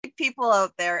people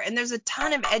out there, and there's a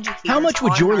ton of educators. How much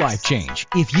would on your life change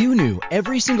if you knew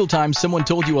every single time someone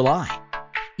told you a lie,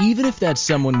 even if that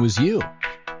someone was you?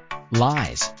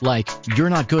 Lies like you're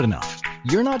not good enough,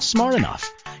 you're not smart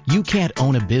enough, you can't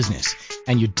own a business,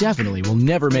 and you definitely will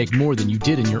never make more than you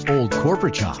did in your old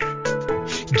corporate job.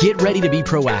 Get ready to be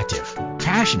proactive,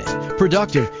 passionate,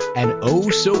 productive, and oh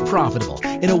so profitable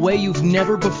in a way you've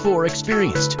never before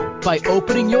experienced by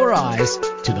opening your eyes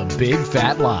to the big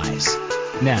fat lies.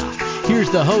 Now, here's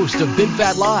the host of Big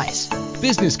Fat Lies,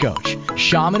 business coach,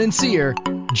 shaman and seer,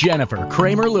 Jennifer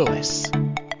Kramer Lewis.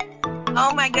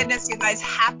 Oh my goodness, you guys.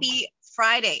 Happy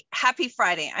Friday. Happy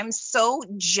Friday. I'm so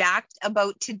jacked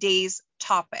about today's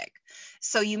topic.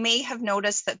 So you may have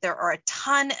noticed that there are a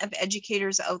ton of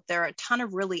educators out there, a ton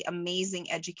of really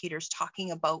amazing educators talking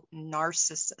about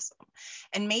narcissism.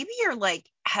 And maybe you're like,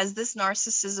 has this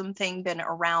narcissism thing been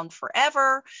around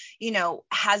forever? You know,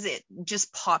 has it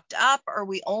just popped up? Are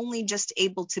we only just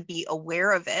able to be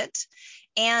aware of it?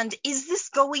 And is this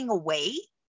going away?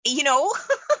 You know,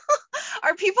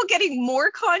 are people getting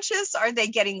more conscious? Are they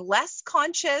getting less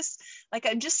conscious? Like,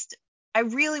 I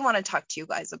really want to talk to you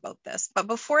guys about this. But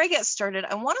before I get started,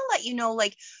 I want to let you know,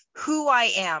 like, who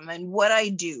I am and what I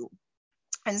do.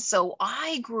 And so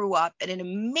I grew up in an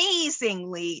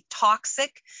amazingly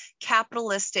toxic,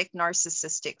 capitalistic,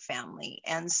 narcissistic family.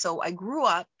 And so I grew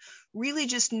up really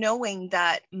just knowing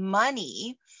that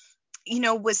money, you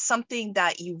know, was something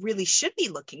that you really should be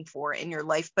looking for in your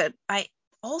life. But I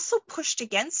also pushed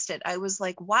against it. I was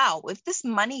like, wow, if this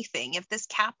money thing, if this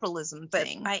capitalism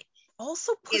thing, I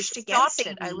also pushed against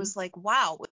it. I was like,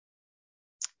 wow,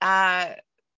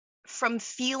 from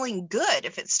feeling good,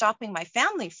 if it's stopping my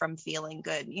family from feeling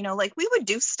good, you know, like we would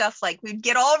do stuff like we'd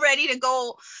get all ready to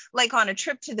go like on a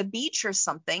trip to the beach or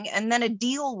something, and then a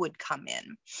deal would come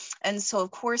in. And so,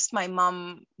 of course, my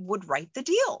mom would write the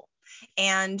deal.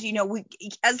 And, you know, we,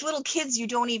 as little kids, you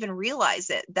don't even realize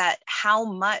it, that how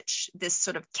much this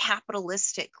sort of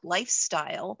capitalistic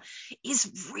lifestyle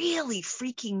is really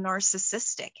freaking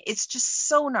narcissistic. It's just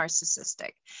so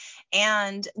narcissistic.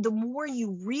 And the more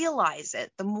you realize it,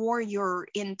 the more you're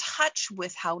in touch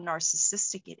with how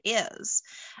narcissistic it is.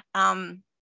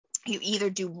 You either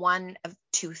do one of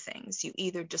two things. You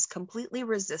either just completely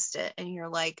resist it and you're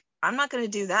like, I'm not going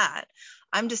to do that.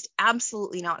 I'm just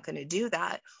absolutely not going to do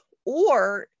that.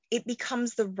 Or it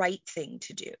becomes the right thing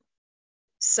to do.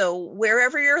 So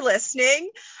wherever you're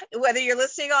listening, whether you're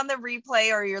listening on the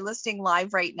replay or you're listening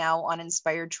live right now on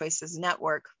Inspired Choices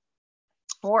Network,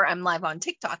 or I'm live on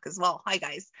TikTok as well. Hi,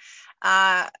 guys.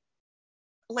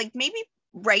 Like maybe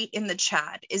write in the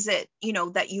chat, is it, you know,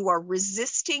 that you are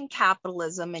resisting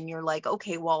capitalism and you're like,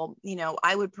 okay, well, you know,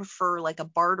 I would prefer like a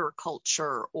barter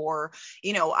culture, or,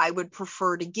 you know, I would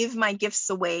prefer to give my gifts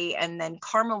away and then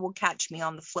karma will catch me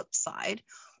on the flip side.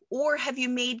 Or have you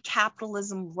made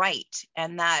capitalism right?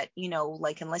 And that, you know,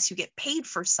 like, unless you get paid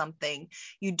for something,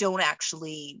 you don't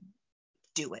actually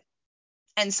do it.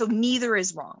 And so neither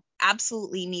is wrong.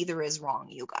 Absolutely neither is wrong,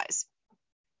 you guys.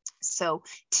 So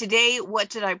today, what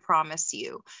did I promise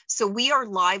you? So we are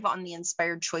live on the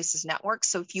Inspired Choices Network.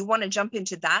 So if you want to jump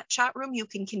into that chat room, you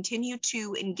can continue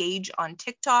to engage on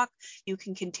TikTok. You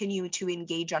can continue to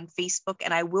engage on Facebook,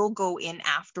 and I will go in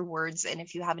afterwards. And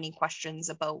if you have any questions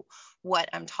about what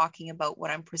I'm talking about,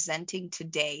 what I'm presenting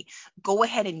today, go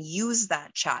ahead and use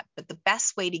that chat. But the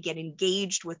best way to get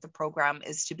engaged with the program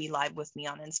is to be live with me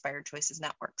on Inspired Choices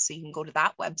Network. So you can go to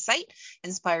that website,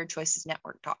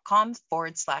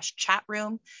 inspiredchoicesnetwork.com/chat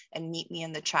room, and meet me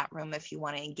in the chat room if you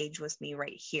want to engage with me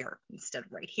right here instead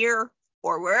of right here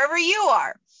or wherever you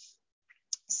are.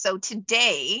 So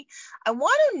today, I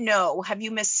want to know, have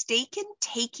you mistaken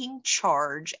taking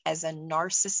charge as a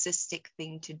narcissistic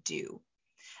thing to do?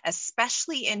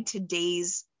 Especially in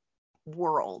today's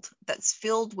world that's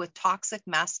filled with toxic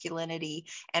masculinity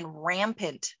and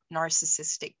rampant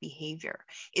narcissistic behavior.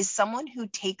 Is someone who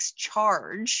takes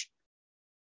charge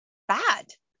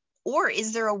bad? Or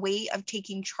is there a way of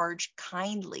taking charge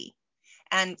kindly?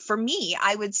 And for me,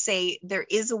 I would say there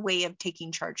is a way of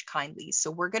taking charge kindly.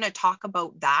 So we're going to talk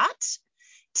about that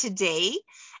today.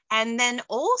 And then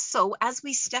also, as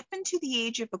we step into the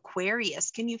age of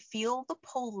Aquarius, can you feel the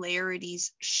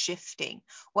polarities shifting?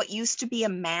 What used to be a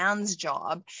man's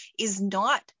job is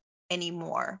not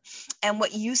anymore. And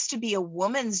what used to be a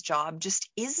woman's job just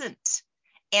isn't.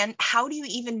 And how do you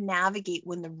even navigate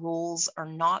when the roles are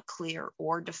not clear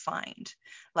or defined?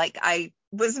 Like, I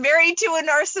was married to a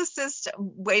narcissist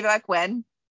way back when,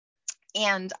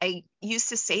 and I used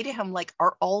to say to him, like,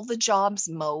 are all the jobs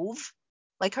mauve?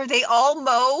 Like, are they all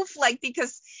mauve? Like,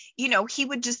 because, you know, he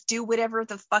would just do whatever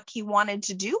the fuck he wanted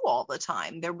to do all the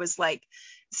time. There was like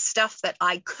stuff that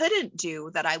I couldn't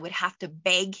do that I would have to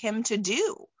beg him to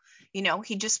do.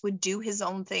 He just would do his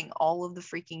own thing all of the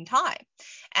freaking time.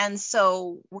 And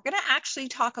so we're going to actually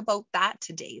talk about that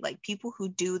today, like people who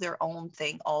do their own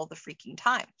thing all the freaking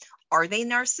time. Are they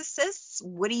narcissists?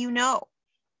 What do you know?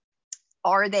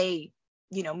 Are they,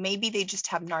 maybe they just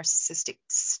have narcissistic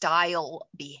style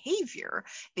behavior.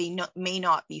 They may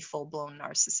not be full-blown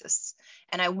narcissists.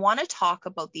 And I want to talk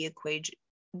about the equation,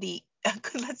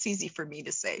 that's easy for me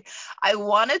to say. I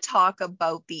want to talk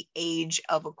about the age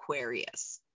of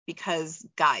Aquarius. Because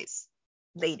guys,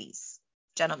 ladies,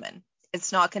 gentlemen,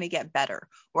 it's not going to get better.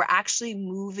 We're actually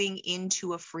moving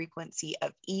into a frequency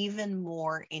of even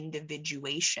more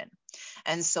individuation.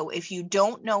 And so if you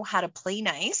don't know how to play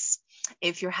nice,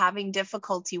 if you're having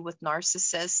difficulty with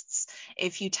narcissists,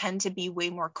 if you tend to be way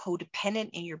more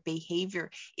codependent in your behavior,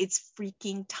 it's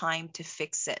freaking time to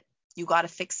fix it. You got to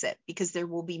fix it, because there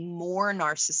will be more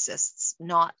narcissists,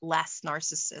 not less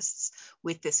narcissists,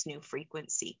 with this new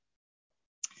frequency.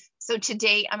 So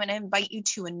today I'm going to invite you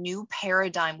to a new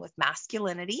paradigm with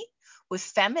masculinity, with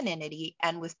femininity,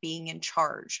 and with being in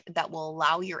charge that will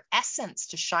allow your essence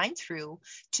to shine through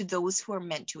to those who are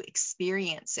meant to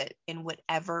experience it in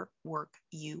whatever work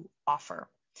you offer.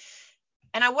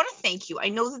 And I want to thank you. I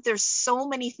know that there's so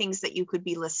many things that you could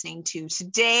be listening to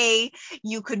today.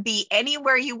 You could be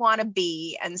anywhere you want to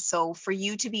be. And so for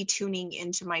you to be tuning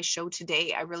into my show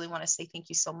today, I really want to say thank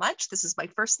you so much. This is my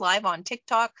first live on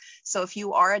TikTok. So if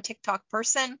you are a TikTok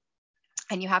person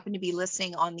and you happen to be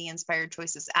listening on the Inspired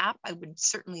Choices app, I would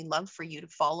certainly love for you to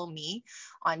follow me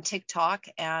on TikTok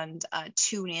and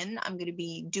tune in. I'm going to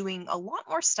be doing a lot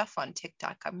more stuff on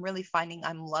TikTok. I'm really finding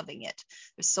I'm loving it.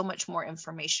 There's so much more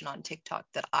information on TikTok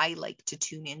that I like to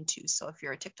tune into. So if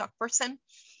you're a TikTok person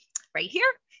right here,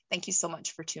 thank you so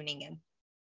much for tuning in.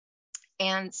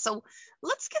 And so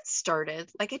let's get started.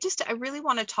 I really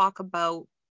want to talk about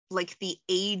like the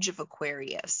age of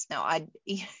Aquarius. Now,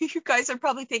 you guys are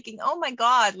probably thinking, oh my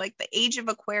God, like the age of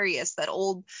Aquarius, that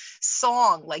old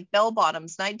song, like Bell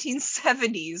Bottoms,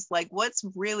 1970s, like what's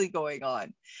really going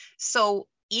on? So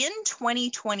in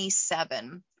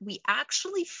 2027, we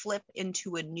actually flip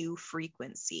into a new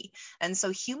frequency. And so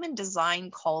human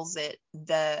design calls it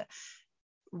the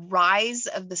rise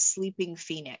of the sleeping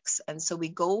phoenix. And so we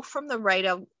go from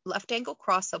the left angle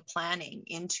cross of planning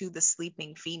into the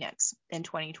sleeping phoenix in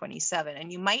 2027.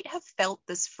 And you might have felt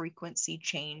this frequency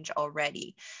change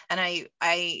already. And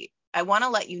I want to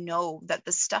let you know that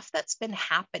the stuff that's been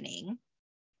happening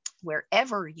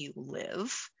wherever you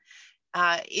live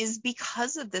is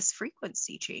because of this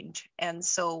frequency change. And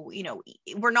so,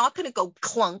 we're not going to go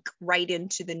clunk right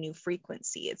into the new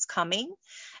frequency. It's coming.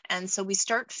 And so we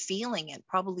start feeling it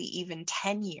probably even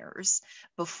 10 years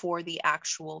before the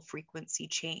actual frequency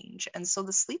change. And so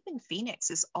the sleeping phoenix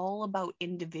is all about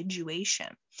individuation.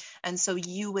 And so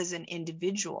you as an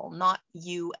individual, not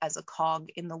you as a cog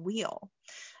in the wheel.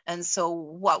 And so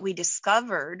what we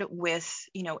discovered with,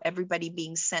 everybody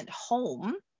being sent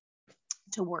home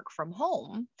to work from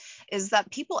home is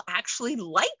that people actually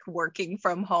like working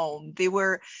from home. They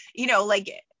were,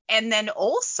 and then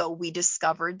also we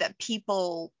discovered that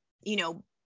people,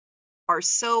 are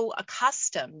so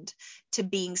accustomed to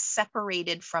being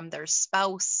separated from their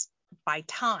spouse by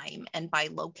time and by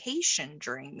location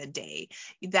during the day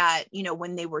that,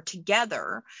 when they were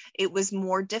together, it was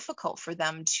more difficult for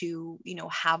them to,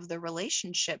 have the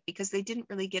relationship because they didn't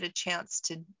really get a chance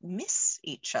to miss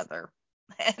each other.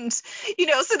 And,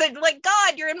 so they're like,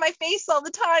 God, you're in my face all the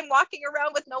time, walking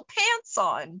around with no pants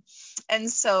on.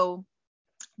 And so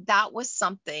that was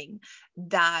something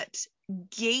that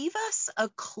gave us a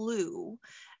clue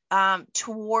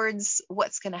towards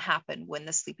what's going to happen when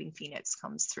the sleeping phoenix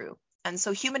comes through. And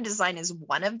so human design is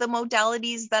one of the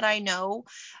modalities that I know.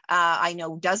 I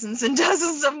know dozens and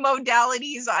dozens of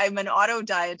modalities. I'm an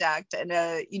autodidact and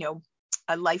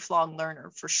a lifelong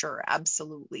learner for sure.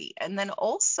 Absolutely. And then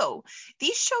also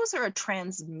these shows are a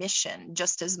transmission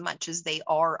just as much as they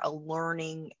are a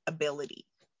learning ability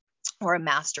or a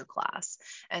masterclass.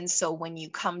 And so when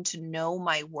you come to know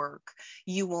my work,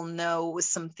 you will know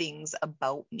some things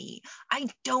about me. I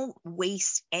don't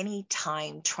waste any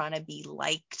time trying to be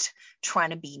liked, trying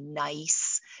to be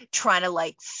nice, trying to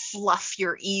like fluff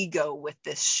your ego with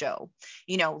this show.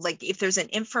 Like if there's an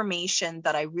information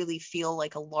that I really feel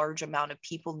like a large amount of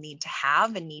people need to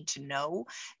have and need to know,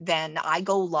 then I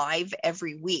go live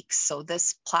every week. So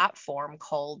this platform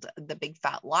called the Big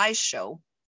Fat Lies Show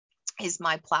is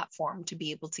my platform to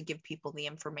be able to give people the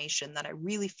information that I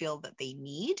really feel that they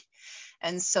need.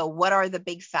 And so what are the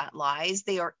big fat lies?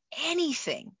 They are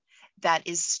anything that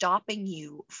is stopping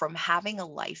you from having a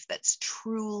life that's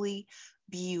truly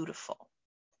beautiful.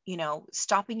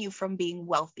 stopping you from being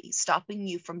wealthy, stopping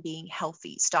you from being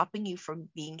healthy, stopping you from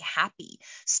being happy,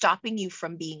 stopping you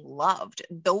from being loved.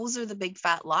 Those are the big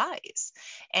fat lies.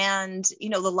 And,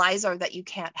 the lies are that you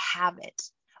can't have it.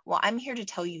 Well, I'm here to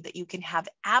tell you that you can have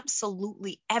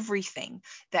absolutely everything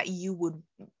that you would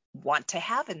want to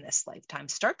have in this lifetime.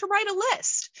 Start to write a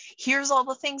list. Here's all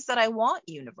the things that I want,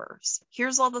 universe.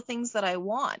 Here's all the things that I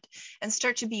want. And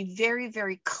start to be very,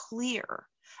 very clear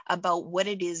about what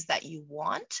it is that you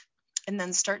want, and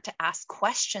then start to ask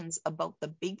questions about the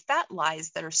big fat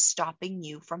lies that are stopping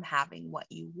you from having what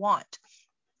you want.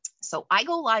 So I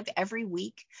go live every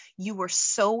week. You were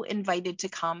so invited to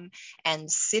come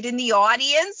and sit in the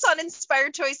audience on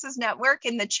Inspired Choices Network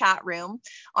in the chat room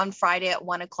on Friday at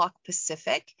 1 o'clock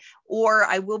Pacific, or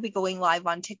I will be going live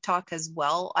on TikTok as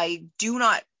well. I do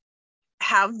not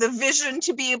have the vision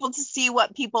to be able to see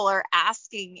what people are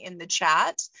asking in the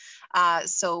chat.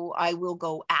 So I will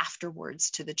go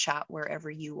afterwards to the chat wherever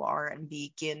you are and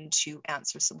begin to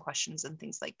answer some questions and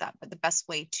things like that. But the best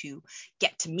way to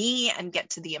get to me and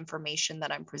get to the information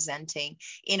that I'm presenting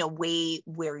in a way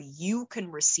where you can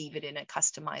receive it in a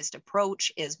customized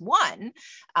approach is one,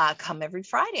 come every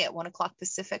Friday at 1 o'clock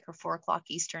Pacific or 4 o'clock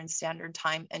Eastern Standard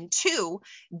Time. And two,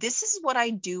 this is what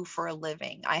I do for a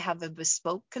living. I have a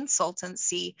bespoke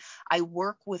consultancy. I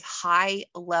work with high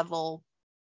level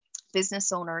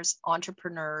business owners,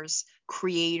 entrepreneurs,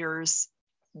 creators,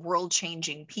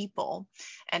 world-changing people,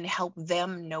 and help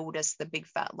them notice the big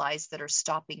fat lies that are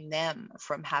stopping them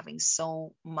from having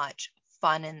so much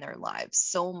fun in their lives,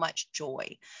 so much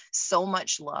joy, so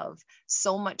much love,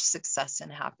 so much success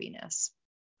and happiness.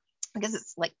 Because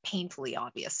it's like painfully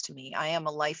obvious to me. I am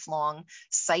a lifelong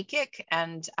psychic,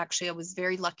 and actually I was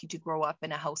very lucky to grow up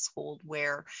in a household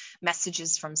where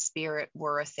messages from spirit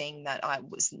were a thing that I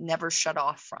was never shut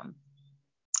off from.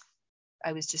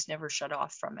 I was just never shut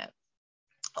off from it.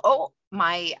 Oh,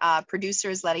 my producer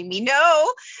is letting me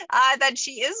know that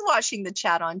she is watching the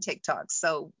chat on TikTok.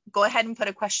 So go ahead and put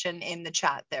a question in the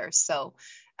chat there. So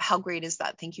how great is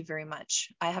that? Thank you very much.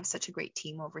 I have such a great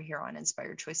team over here on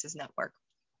Inspired Choices Network.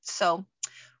 So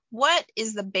what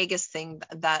is the biggest thing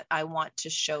that I want to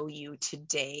show you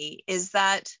today is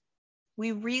that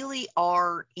we really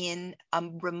are in a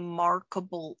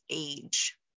remarkable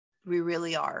age. We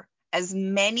really are. As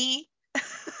many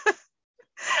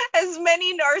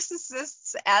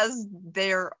narcissists as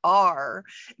there are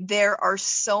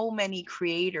so many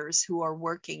creators who are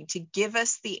working to give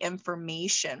us the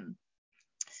information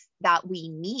that we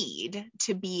need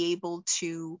to be able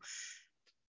to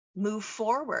move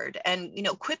forward and,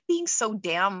 quit being so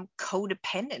damn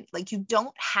codependent. Like, you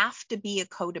don't have to be a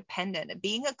codependent.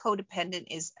 Being a codependent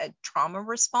is a trauma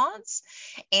response,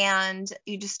 and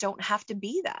you just don't have to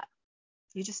be that.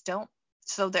 You just don't.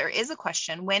 So there is a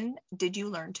question, when did you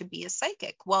learn to be a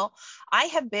psychic? Well, I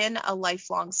have been a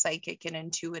lifelong psychic and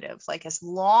intuitive. Like, as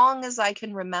long as I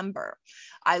can remember,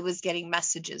 I was getting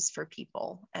messages for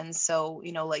people. And so,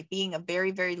 like being a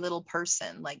very, very little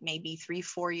person, like maybe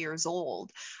 3-4 years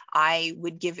old, I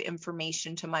would give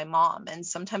information to my mom, and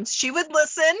sometimes she would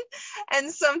listen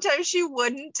and sometimes she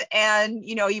wouldn't. And,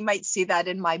 you might see that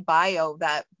in my bio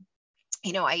that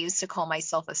I used to call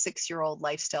myself a 6-year-old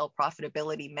lifestyle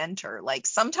profitability mentor. Like,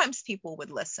 sometimes people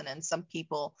would listen and some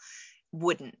people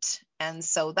wouldn't. And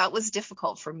so that was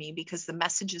difficult for me because the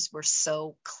messages were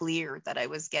so clear that I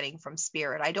was getting from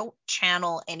spirit. I don't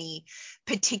channel any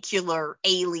particular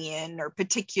alien or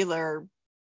particular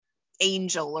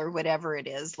angel or whatever it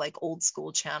is, like old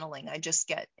school channeling. I just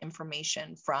get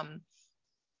information from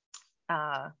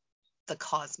the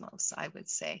cosmos, I would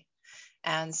say.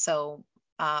 And so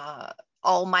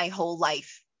all my whole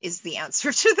life is the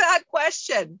answer to that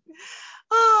question.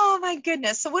 Oh my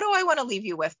goodness. So what do I want to leave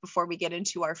you with before we get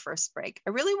into our first break? I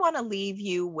really want to leave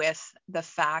you with the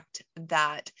fact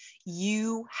that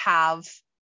you have,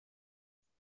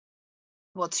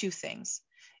 well, two things.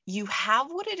 You have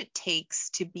what it takes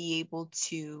to be able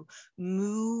to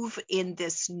move in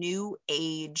this new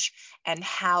age and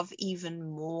have even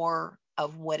more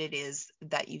of what it is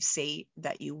that you say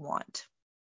that you want.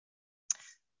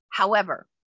 However,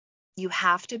 you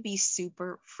have to be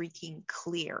super freaking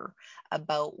clear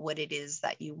about what it is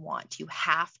that you want. You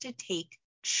have to take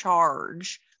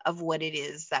charge of what it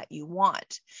is that you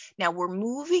want. Now, we're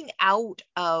moving out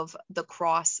of the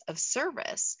cross of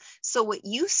service. So it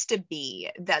used to be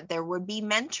that there would be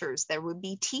mentors, there would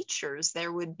be teachers,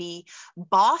 there would be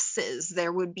bosses,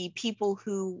 there would be people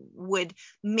who would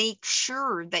make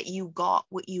sure that you got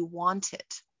what you wanted.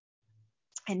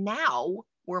 And now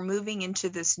we're moving into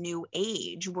this new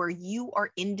age where you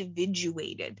are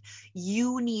individuated.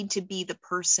 You need to be the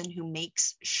person who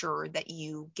makes sure that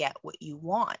you get what you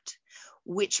want,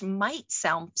 which might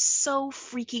sound so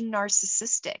freaking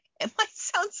narcissistic. It might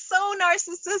sound so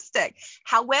narcissistic.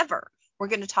 However, we're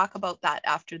going to talk about that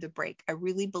after the break. I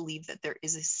really believe that there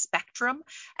is a spectrum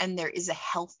and there is a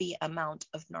healthy amount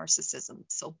of narcissism.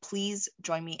 So please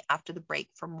join me after the break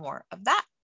for more of that.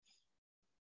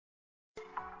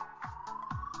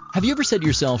 Have you ever said to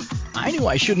yourself, I knew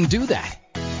I shouldn't do that?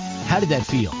 How did that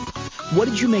feel? What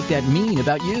did you make that mean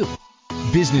about you?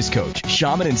 Business coach,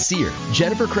 shaman, and seer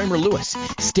Jennifer Kramer Lewis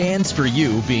stands for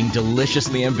you being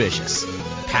deliciously ambitious,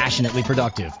 passionately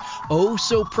productive, oh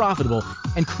so profitable,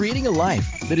 and creating a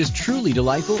life that is truly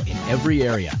delightful in every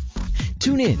area.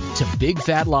 Tune in to Big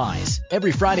Fat Lies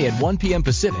every Friday at 1 p.m.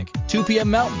 Pacific, 2 p.m.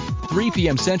 Mountain, 3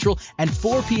 p.m. Central, and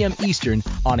 4 p.m. Eastern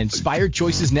on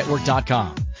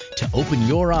InspiredChoicesNetwork.com to open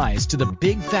your eyes to the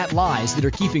big fat lies that are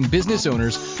keeping business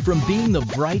owners from being the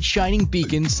bright, shining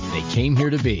beacons they came here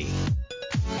to be.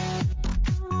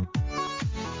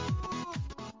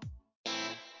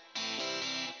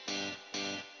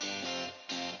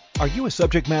 Are you a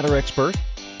subject matter expert?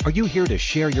 Are you here to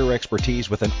share your expertise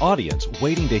with an audience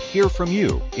waiting to hear from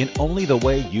you in only the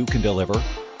way you can deliver?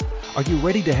 Are you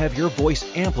ready to have your voice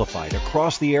amplified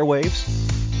across the airwaves?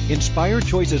 Inspired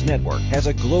Choices Network has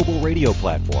a global radio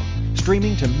platform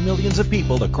streaming to millions of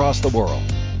people across the world.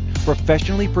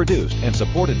 Professionally produced and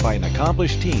supported by an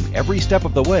accomplished team every step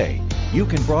of the way, you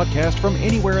can broadcast from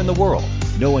anywhere in the world,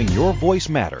 knowing your voice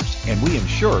matters, and we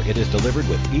ensure it is delivered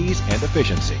with ease and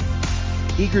efficiency.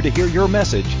 Eager to hear your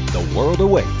message, the world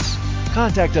awaits.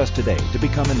 Contact us today to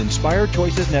become an Inspired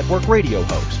Choices Network radio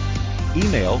host.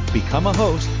 Email become a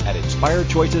host at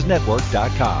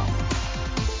inspiredchoicesnetwork.com.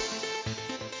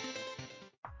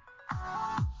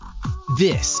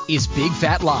 This is Big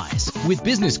Fat Lies with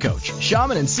business coach,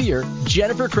 shaman, and seer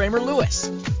Jennifer Kramer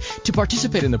Lewis. To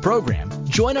participate in the program,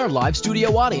 join our live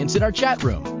studio audience in our chat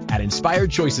room at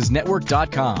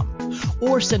InspiredChoicesNetwork.com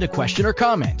or send a question or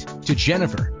comment to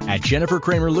Jennifer at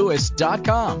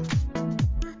JenniferKramerLewis.com.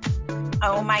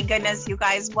 Oh my goodness, you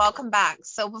guys, welcome back.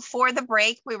 So before the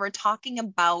break, we were talking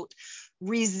about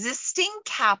resisting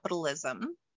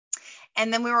capitalism.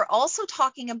 And then we were also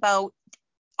talking about,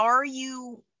 are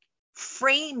you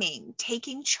framing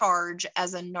taking charge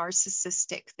as a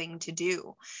narcissistic thing to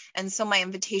do? And so my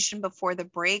invitation before the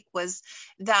break was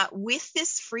that with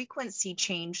this frequency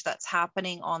change that's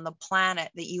happening on the planet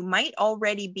that you might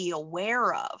already be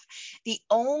aware of, the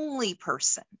only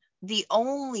person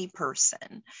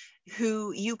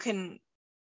who you can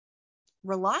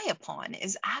rely upon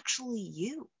is actually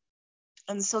you.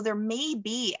 And so there may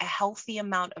be a healthy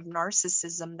amount of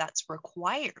narcissism that's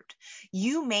required.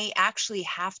 You may actually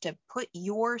have to put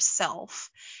yourself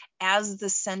as the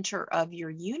center of your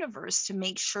universe to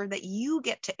make sure that you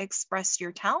get to express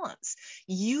your talents.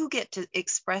 You get to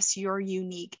express your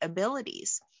unique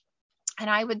abilities. And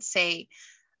I would say,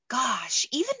 gosh,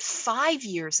 even 5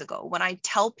 years ago, when I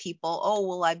tell people, oh,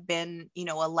 well, I've been,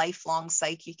 a lifelong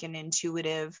psychic and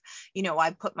intuitive,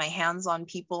 I put my hands on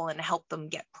people and help them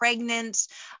get pregnant.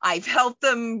 I've helped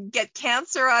them get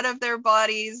cancer out of their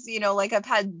bodies. I've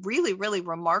had really, really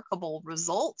remarkable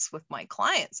results with my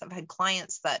clients. I've had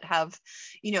clients that have,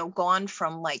 gone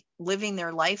from living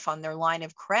their life on their line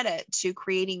of credit to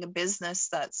creating a business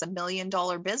that's $1 million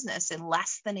business in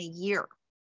less than a year.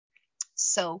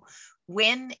 So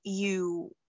when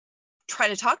you try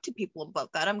to talk to people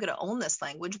about that, I'm going to own this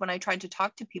language. When I tried to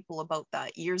talk to people about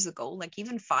that years ago,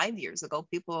 even 5 years ago,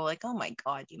 people were like, oh my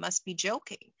God, you must be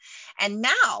joking. And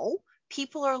now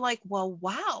people are like, well,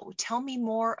 wow, tell me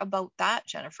more about that,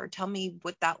 Jennifer. Tell me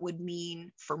what that would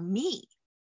mean for me.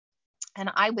 And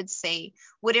I would say,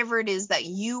 whatever it is that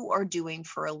you are doing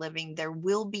for a living, there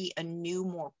will be a new,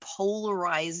 more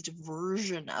polarized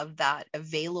version of that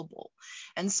available.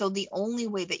 And so the only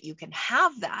way that you can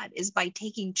have that is by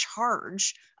taking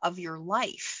charge of your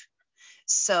life.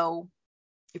 So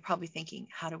you're probably thinking,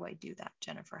 how do I do that,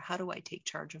 Jennifer? How do I take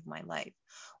charge of my life?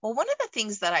 Well, one of the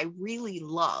things that I really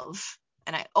love,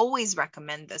 and I always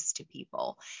recommend this to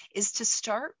people, is to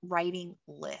start writing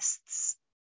lists.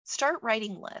 Start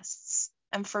writing lists.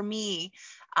 And for me,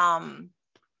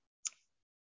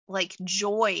 like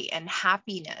joy and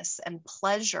happiness and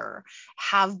pleasure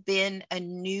have been a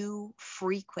new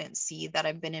frequency that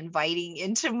I've been inviting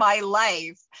into my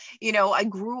life. I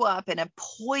grew up in a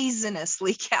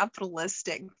poisonously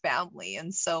capitalistic family.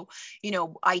 And so,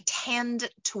 I tend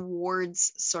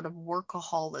towards sort of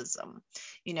workaholism.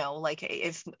 Like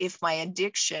if my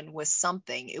addiction was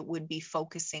something, it would be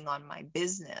focusing on my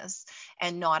business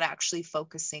and not actually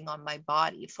focusing on my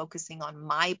body, focusing on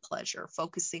my pleasure,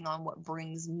 focusing on what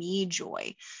brings me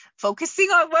joy, focusing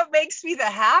on what makes me the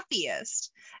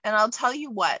happiest. And I'll tell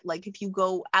you what, like if you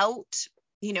go out,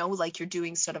 like you're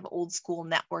doing sort of old school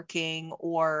networking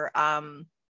or,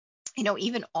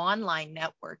 even online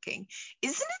networking,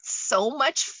 isn't it so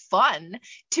much fun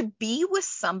to be with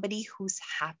somebody who's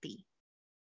happy?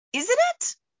 Isn't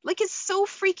it? Like, it's so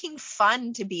freaking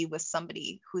fun to be with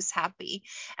somebody who's happy.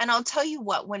 And I'll tell you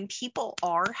what, when people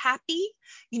are happy,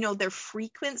 their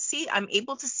frequency, I'm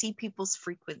able to see people's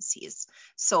frequencies.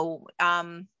 So,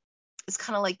 it's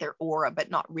kind of like their aura, but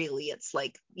not really. It's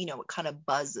like, it kind of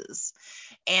buzzes.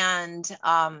 And,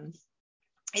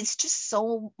 it's just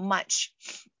so much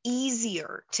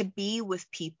easier to be with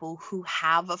people who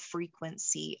have a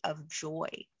frequency of joy.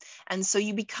 And so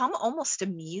you become almost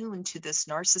immune to this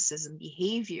narcissism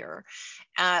behavior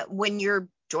when you're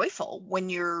joyful, when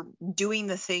you're doing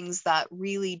the things that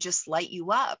really just light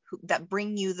you up, that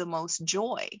bring you the most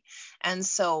joy. And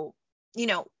so,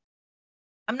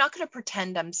 I'm not going to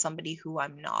pretend I'm somebody who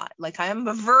I'm not. Like, I am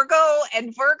a Virgo,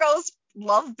 and Virgos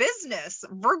love business.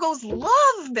 Virgos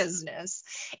love business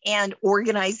and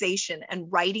organization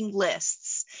and writing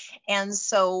lists. And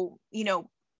so,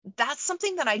 that's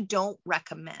something that I don't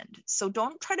recommend. So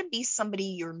don't try to be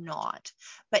somebody you're not,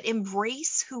 but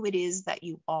embrace who it is that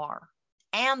you are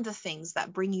and the things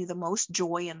that bring you the most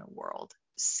joy in the world.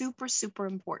 Super, super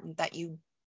important that you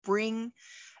bring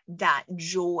that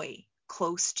joy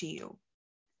close to you.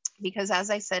 Because as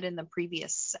I said in the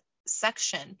previous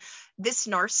section, this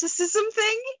narcissism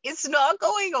thing, it's not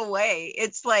going away.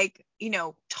 It's like,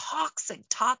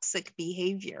 toxic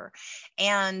behavior.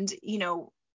 And,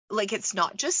 like it's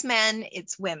not just men,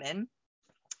 it's women.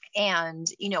 And,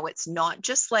 it's not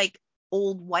just like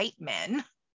old white men.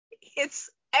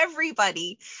 It's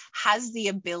everybody has the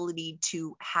ability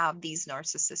to have these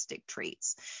narcissistic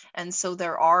traits. And so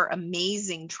there are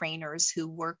amazing trainers who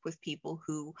work with people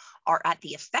who are at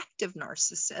the effective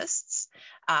narcissists,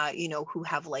 who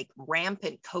have like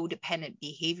rampant codependent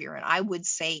behavior. And I would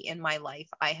say in my life,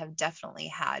 I have definitely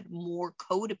had more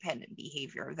codependent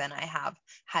behavior than I have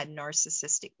had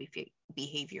narcissistic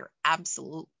behavior.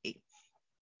 Absolutely.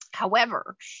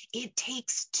 However, it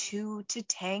takes two to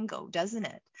tango, doesn't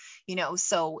it?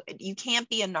 So you can't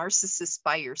be a narcissist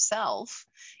by yourself.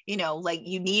 Like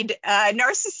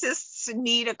narcissists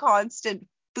need a constant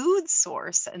food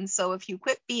source. And so if you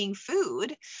quit being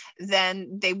food,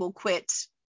 then they will quit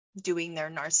doing their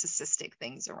narcissistic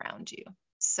things around you.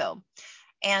 So,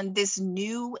 and this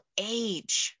new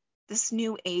age,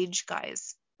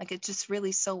 guys, like it's just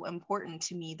really so important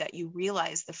to me that you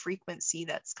realize the frequency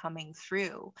that's coming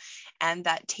through, and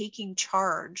that taking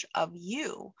charge of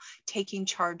you, taking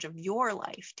charge of your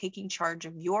life, taking charge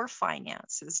of your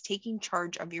finances, taking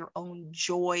charge of your own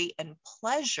joy and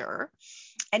pleasure,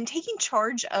 and taking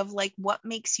charge of like what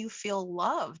makes you feel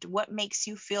loved, what makes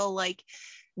you feel like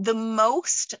the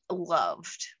most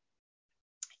loved.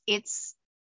 It's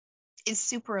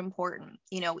super important,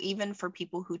 even for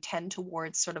people who tend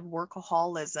towards sort of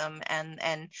workaholism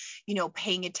and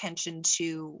paying attention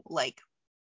to like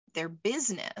their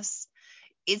business.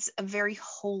 It's a very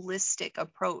holistic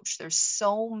approach. There's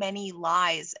so many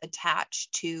lies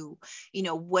attached to,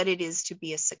 what it is to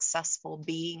be a successful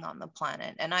being on the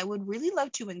planet. And I would really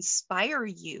love to inspire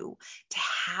you to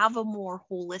have a more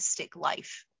holistic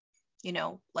life.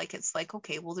 Like it's like,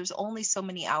 okay, well, there's only so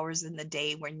many hours in the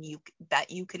day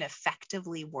that you can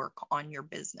effectively work on your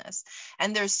business.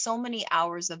 And there's so many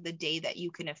hours of the day that you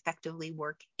can effectively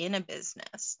work in a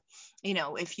business.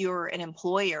 If you're an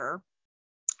employer,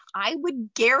 I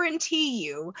would guarantee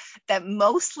you that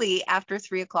mostly after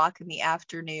 3 o'clock in the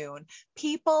afternoon,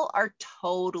 people are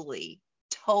totally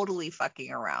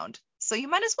fucking around. So you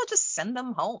might as well just send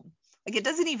them home. Like, it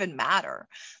doesn't even matter.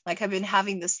 Like, I've been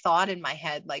having this thought in my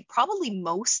head, like probably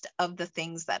most of the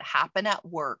things that happen at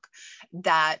work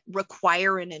that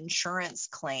require an insurance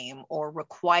claim or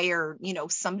require,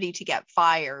 somebody to get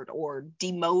fired or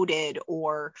demoted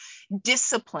or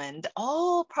disciplined,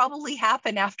 all probably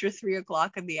happen after 3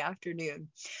 o'clock in the afternoon.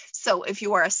 So if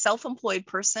you are a self-employed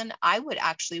person, I would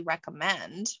actually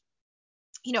recommend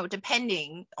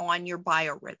depending on your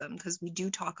biorhythm, because we do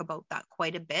talk about that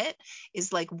quite a bit,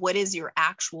 is like, what is your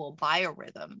actual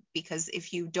biorhythm? Because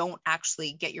if you don't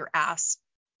actually get your ass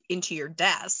into your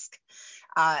desk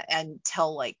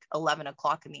until like 11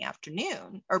 o'clock in the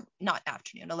afternoon, or not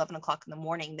afternoon, 11 o'clock in the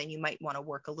morning, then you might want to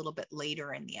work a little bit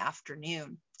later in the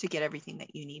afternoon to get everything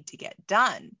that you need to get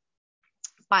done.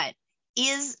 But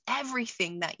is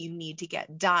everything that you need to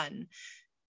get done,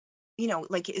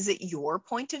 like, is it your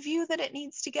point of view that it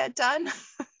needs to get done?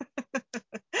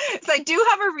 So I do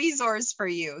have a resource for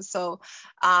you. So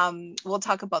we'll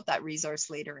talk about that resource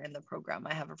later in the program.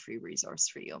 I have a free resource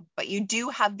for you, but you do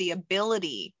have the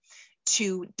ability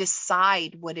to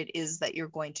decide what it is that you're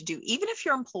going to do. Even if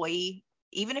you're employee,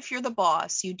 even if you're the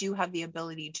boss, you do have the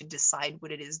ability to decide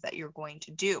what it is that you're going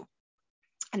to do.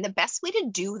 And the best way to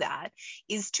do that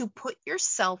is to put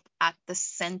yourself at the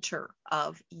center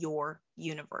of your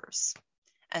universe.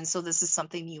 And so this is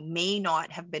something you may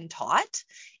not have been taught,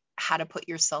 how to put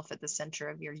yourself at the center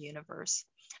of your universe.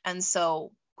 And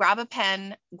so grab a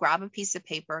pen, grab a piece of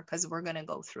paper, because we're going to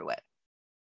go through it.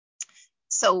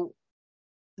 So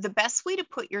the best way to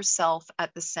put yourself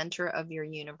at the center of your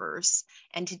universe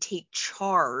and to take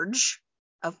charge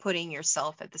of putting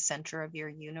yourself at the center of your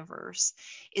universe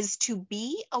is to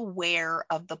be aware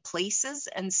of the places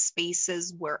and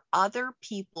spaces where other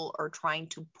people are trying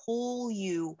to pull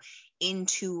you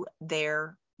into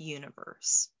their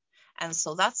universe. And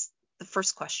so that's the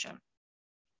first question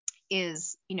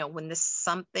is, when this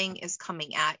something is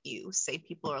coming at you, say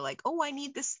people are like, oh, I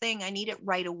need this thing, I need it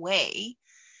right away.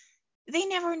 They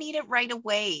never need it right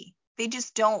away. They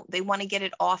just don't. They want to get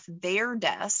it off their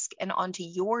desk and onto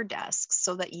your desk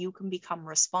so that you can become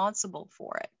responsible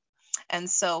for it. And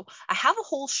so I have a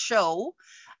whole show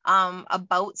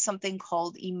about something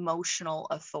called emotional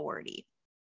authority.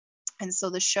 And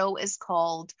so the show is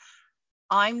called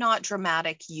I'm Not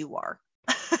Dramatic, You Are.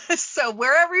 So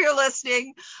wherever you're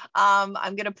listening, I'm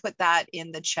going to put that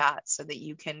in the chat so that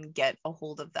you can get a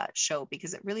hold of that show,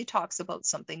 because it really talks about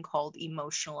something called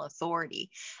emotional authority.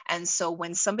 And so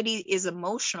when somebody is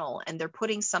emotional and they're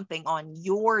putting something on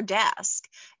your desk,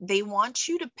 they want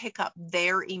you to pick up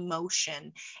their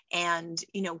emotion and,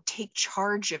 take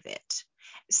charge of it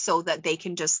so that they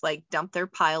can just like dump their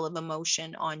pile of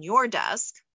emotion on your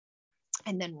desk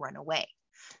and then run away.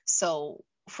 So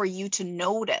for you to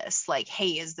notice, like,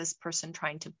 hey, is this person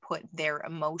trying to put their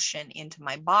emotion into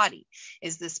my body?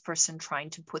 Is this person trying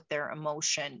to put their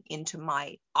emotion into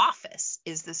my office?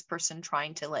 Is this person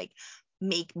trying to like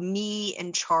make me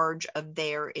in charge of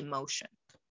their emotion?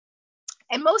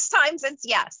 And most times it's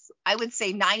yes. I would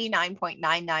say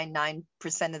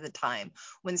 99.999% of the time,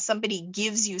 when somebody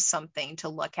gives you something to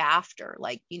look after,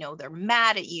 like, they're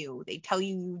mad at you, they tell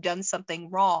you you've done something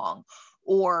wrong,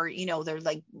 or, they're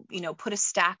like, put a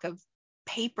stack of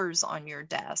papers on your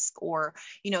desk, or,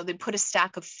 they put a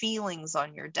stack of feelings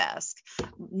on your desk.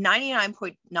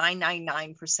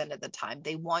 99.999% of the time,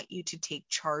 they want you to take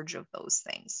charge of those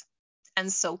things.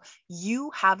 And so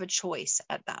you have a choice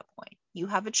at that point. You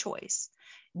have a choice.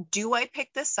 Do I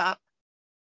pick this up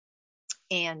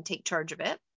and take charge of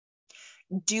it?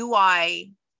 Do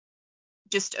I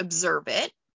just observe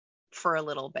it for a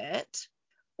little bit?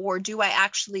 Or do I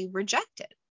actually reject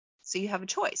it? So you have a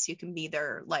choice. You can be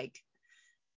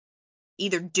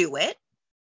either do it,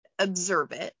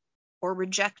 observe it, or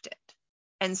reject it.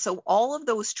 And so all of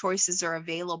those choices are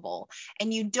available,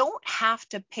 and you don't have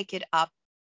to pick it up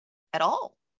at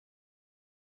all.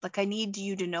 Like, I need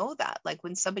you to know that, like,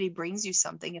 when somebody brings you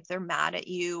something, if they're mad at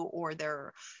you or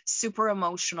they're super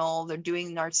emotional, they're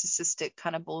doing narcissistic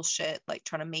kind of bullshit, like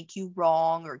trying to make you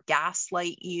wrong or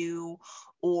gaslight you,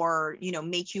 or,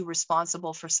 make you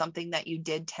responsible for something that you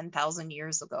did 10,000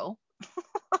 years ago.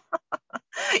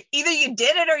 Either you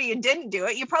did it or you didn't do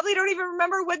it. You probably don't even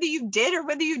remember whether you did or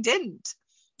whether you didn't.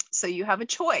 So you have a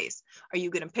choice. Are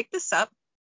you going to pick this up?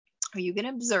 Are you going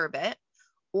to observe it?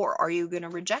 Or are you going to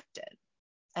reject it?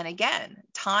 And again,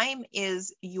 time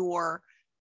is your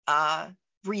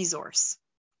resource,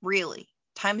 really.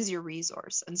 Time is your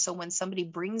resource. And so when somebody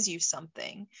brings you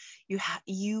something,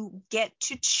 you get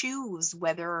to choose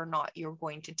whether or not you're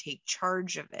going to take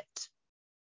charge of it.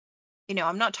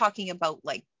 I'm not talking about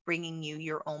like bringing you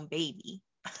your own baby,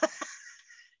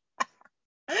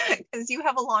 because you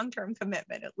have a long-term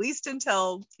commitment, at least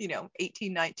until,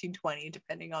 18, 19, 20,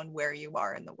 depending on where you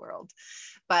are in the world.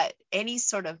 But any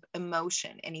sort of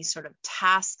emotion, any sort of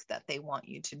task that they want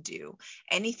you to do,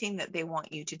 anything that they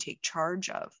want you to take charge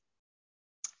of,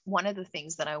 one of the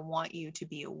things that I want you to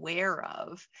be aware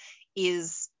of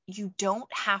is you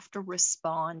don't have to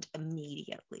respond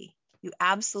immediately. You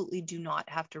absolutely do not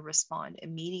have to respond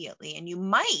immediately. And you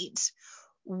might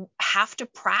have to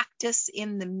practice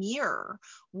in the mirror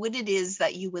what it is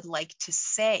that you would like to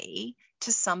say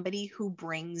to somebody who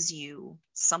brings you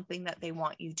something that they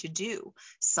want you to do,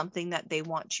 something that they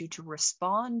want you to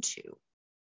respond to.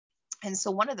 And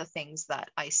so one of the things that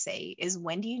I say is,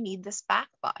 when do you need this back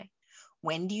by?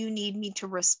 When do you need me to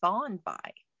respond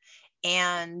by?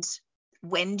 And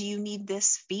when do you need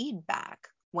this feedback?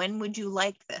 When would you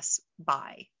like this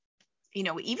by?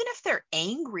 Even if they're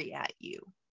angry at you,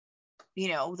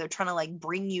 they're trying to like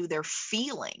bring you their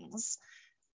feelings,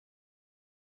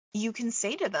 you can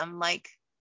say to them, like,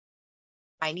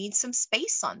 I need some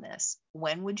space on this.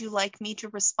 When would you like me to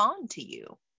respond to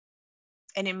you?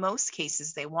 And in most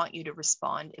cases, they want you to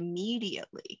respond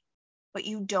immediately, but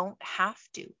you don't have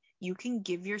to. You can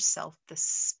give yourself the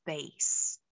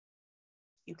space.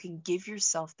 You can give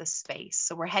yourself the space.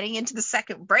 So we're heading into the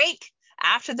second break.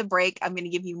 After the break, I'm going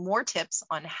to give you more tips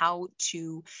on how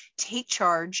to take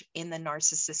charge in the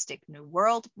narcissistic new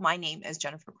world. My name is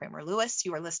Jennifer Kramer Lewis.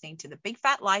 You are listening to the Big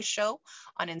Fat Lie Show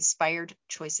on Inspired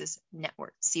Choices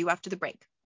Network. See you after the break.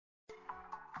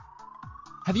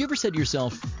 Have you ever said to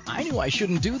yourself, I knew I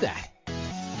shouldn't do that?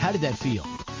 How did that feel?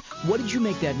 What did you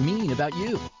make that mean about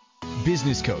you?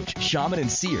 Business coach, shaman,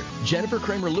 and seer Jennifer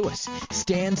Kramer Lewis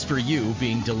stands for you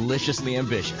being deliciously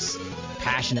ambitious,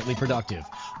 passionately productive,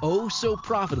 oh so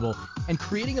profitable, and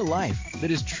creating a life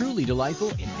that is truly delightful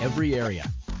in every area.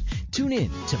 Tune in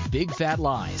to Big Fat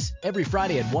Lies every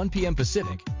Friday at 1 p.m.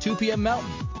 Pacific, 2 p.m.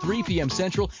 Mountain, 3 p.m.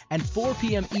 Central, and 4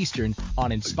 p.m. Eastern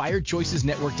on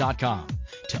InspiredChoicesNetwork.com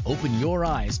to open your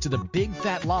eyes to the big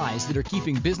fat lies that are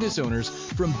keeping business owners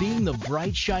from being the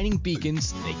bright shining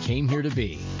beacons they came here to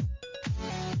be.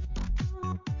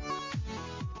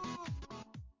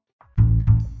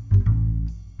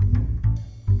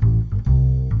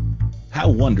 How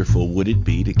wonderful would it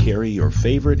be to carry your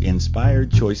favorite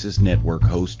Inspired Choices Network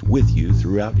host with you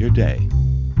throughout your day?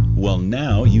 Well,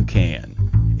 now you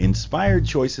can. Inspired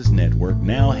Choices Network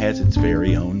now has its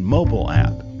very own mobile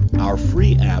app. Our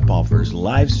free app offers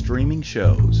live streaming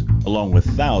shows, along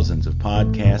with thousands of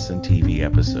podcasts and TV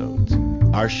episodes.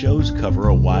 Our shows cover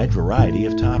a wide variety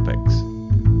of topics.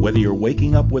 Whether you're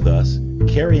waking up with us,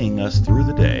 carrying us through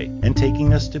the day, and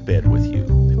taking us to bed with you,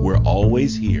 we're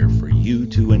always here for you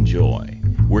to enjoy.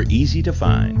 We're easy to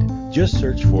find. Just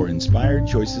search for Inspired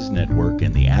Choices Network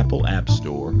in the Apple App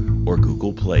Store or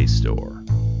Google Play Store.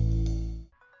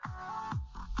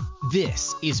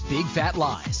 This is Big Fat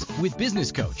Lies with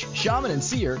business coach, shaman, and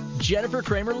seer Jennifer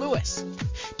Kramer Lewis.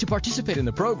 To participate in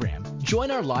the program,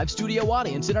 join our live studio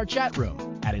audience in our chat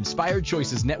room at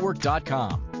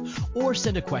InspiredChoicesNetwork.com or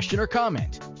send a question or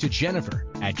comment to Jennifer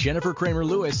at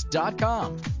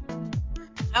JenniferKramerLewis.com.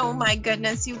 Oh my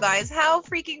goodness, you guys, how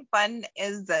freaking fun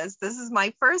is this? This is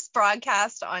my first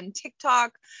broadcast on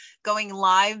TikTok, going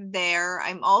live there.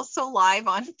 I'm also live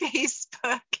on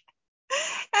Facebook.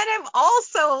 And I'm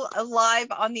also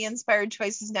live on the Inspired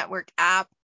Choices Network app,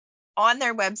 on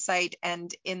their website,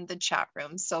 and in the chat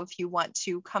room. So if you want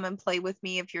to come and play with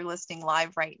me, if you're listening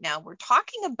live right now, we're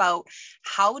talking about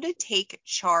how to take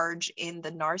charge in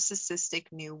the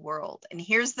narcissistic new world. And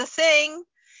here's the thing,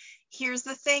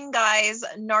 guys,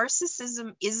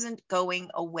 narcissism isn't going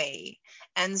away.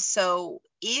 And so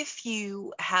if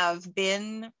you have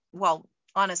been, well,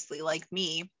 honestly, like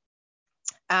me,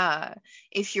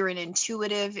 if you're an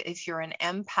intuitive, if you're an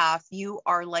empath, you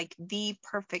are like the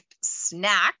perfect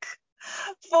snack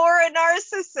for a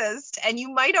narcissist. And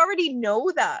you might already know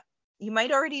that.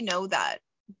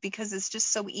 Because it's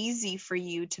just so easy for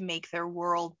you to make their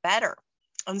world better.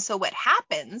 And so what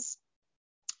happens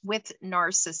with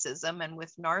narcissism and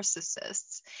with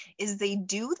narcissists is they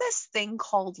do this thing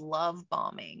called love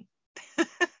bombing.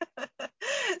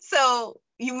 So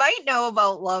you might know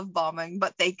about love bombing,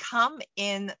 but they come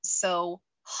in so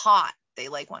hot. They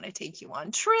like want to take you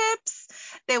on trips.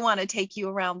 They want to take you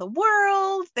around the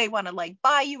world. They want to like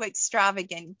buy you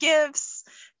extravagant gifts.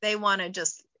 They want to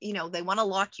just, they want to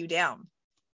lock you down.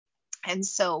 And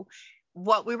so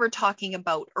what we were talking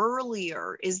about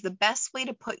earlier is the best way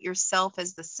to put yourself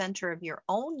as the center of your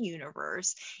own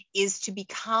universe is to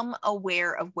become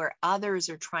aware of where others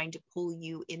are trying to pull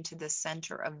you into the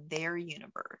center of their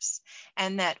universe.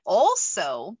 And that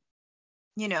also,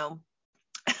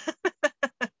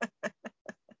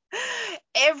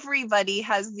 everybody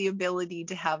has the ability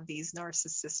to have these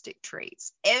narcissistic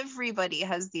traits. Everybody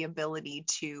has the ability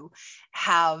to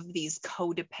have these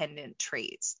codependent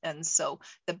traits. And so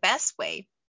the best way,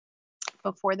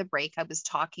 before the break I was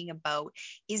talking about,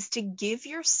 is to give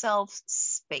yourself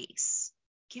space.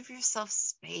 Give yourself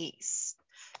space.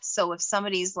 So if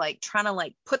somebody's like trying to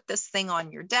like put this thing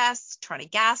on your desk, trying to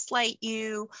gaslight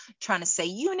you, trying to say,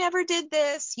 you never did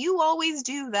this, you always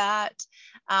do that,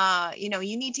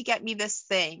 you need to get me this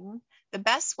thing. The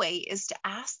best way is to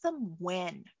ask them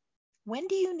when. When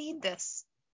do you need this?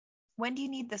 When do you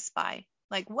need this by?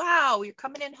 Like, wow, you're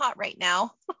coming in hot right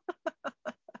now.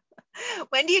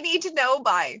 When do you need to know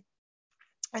by?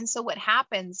 And so what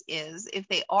happens is if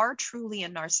they are truly a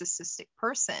narcissistic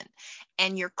person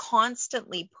and you're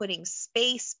constantly putting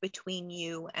space between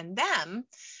you and them,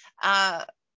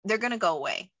 they're going to go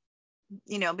away,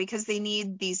 because they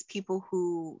need these people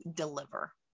who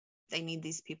deliver. They need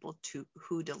these people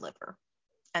who deliver.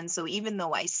 And so even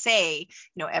though I say,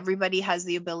 everybody has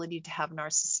the ability to have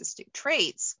narcissistic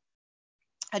traits,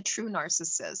 a true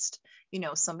narcissist,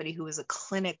 somebody who is a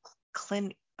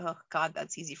oh God,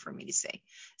 that's easy for me to say.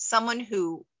 Someone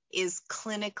who is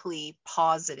clinically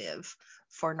positive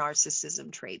for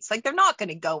narcissism traits. Like they're not going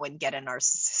to go and get a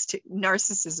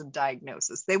narcissism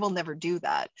diagnosis. They will never do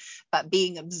that. But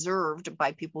being observed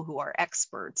by people who are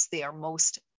experts, they are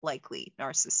most likely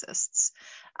narcissists.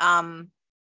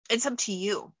 It's up to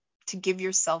you to give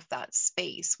yourself that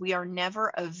space. We are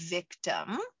never a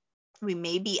victim. We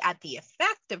may be at the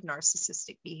effect of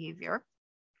narcissistic behavior,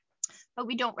 but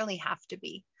we don't really have to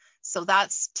be. So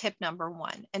that's tip number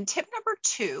 1. And tip number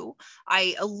 2,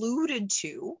 I alluded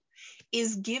to,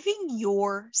 is giving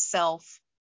yourself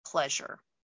pleasure.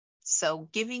 So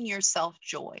giving yourself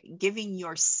joy, giving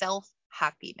yourself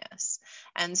happiness.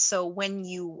 And so when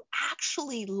you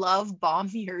actually love bomb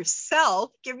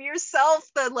yourself, give yourself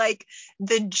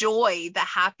the joy, the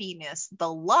happiness,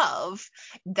 the love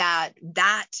that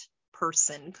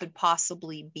person could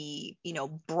possibly be,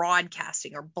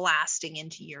 broadcasting or blasting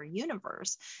into your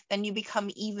universe, then you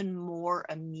become even more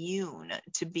immune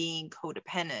to being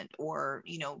codependent or,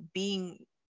 being,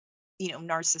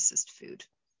 narcissist food.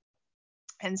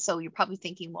 And so you're probably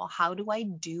thinking, well, how do I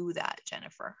do that,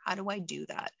 Jennifer? How do I do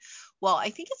that? Well, I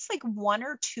think it's like 1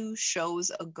 or 2 shows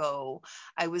ago,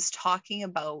 I was talking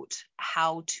about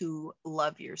how to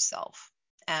love yourself.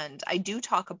 And I do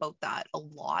talk about that a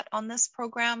lot on this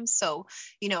program. So,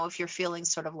 if you're feeling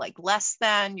sort of like less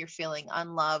than, you're feeling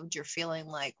unloved, you're feeling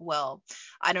like, well,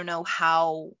 I don't know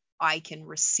how I can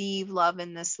receive love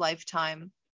in this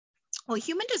lifetime. Well,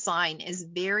 human design is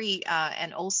very,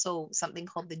 and also something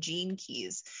called the gene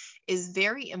keys, is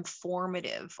very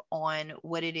informative on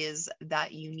what it is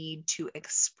that you need to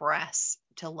express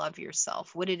to love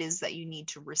yourself, what it is that you need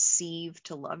to receive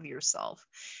to love yourself.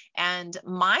 And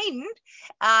mine,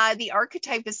 the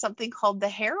archetype is something called the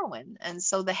heroine. And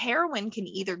so the heroine can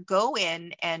either go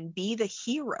in and be the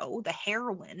hero, the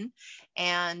heroine,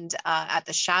 and at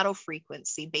the shadow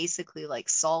frequency, basically like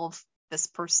solve this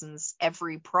person's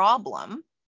every problem.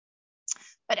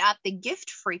 But at the gift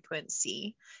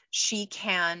frequency, she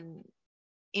can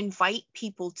invite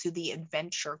people to the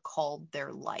adventure called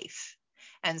their life.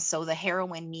 And so the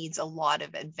heroine needs a lot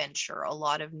of adventure, a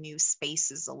lot of new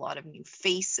spaces, a lot of new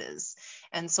faces.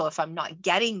 And so if I'm not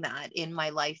getting that in my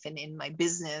life and in my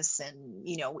business and,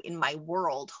 in my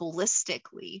world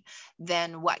holistically,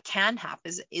 then what can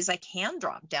happen is I can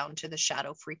drop down to the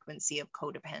shadow frequency of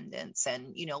codependence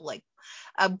and,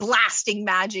 blasting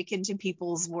magic into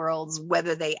people's worlds,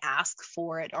 whether they ask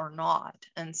for it or not.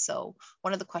 And so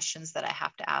one of the questions that I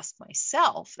have to ask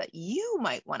myself that you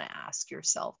might want to ask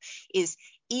yourself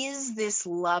is this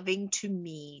loving to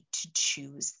me to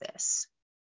choose this?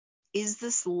 Is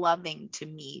this loving to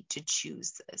me to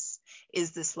choose this?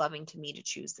 Is this loving to me to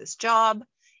choose this job?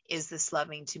 Is this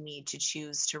loving to me to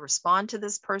choose to respond to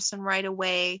this person right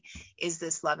away? Is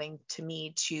this loving to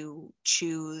me to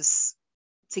choose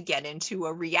to get into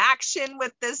a reaction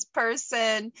with this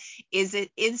person? Is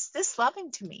this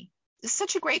loving to me? It's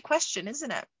such a great question,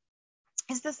 isn't it?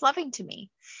 Is this loving to me?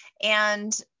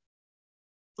 And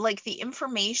like the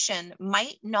information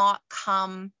might not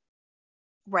come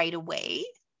right away.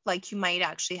 Like you might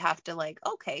actually have to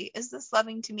okay, is this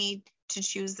loving to me to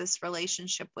choose this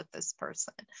relationship with this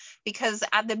person? Because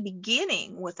at the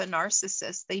beginning with a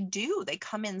narcissist, they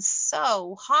come in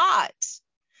so hot.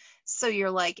 So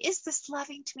you're like, is this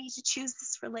loving to me to choose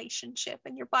this relationship?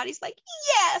 And your body's like,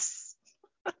 yes.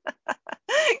 So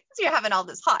you're having all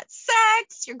this hot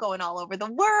sex, you're going all over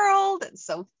the world, it's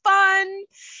so fun.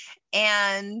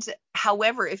 And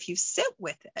however, if you sit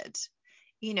with it,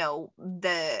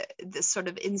 the sort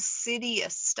of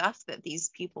insidious stuff that these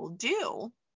people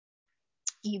do,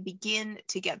 you begin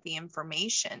to get the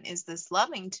information. Is this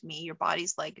loving to me? Your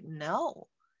body's like, no,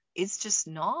 it's just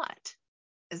not.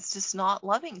 It's just not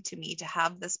loving to me to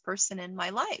have this person in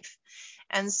my life.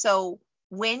 And so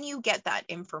when you get that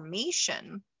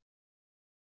information,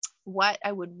 what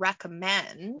I would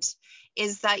recommend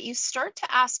is that you start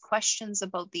to ask questions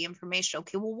about the information.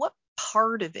 Okay, well, what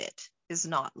part of it is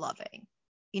not loving?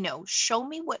 Show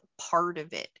me what part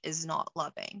of it is not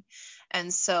loving.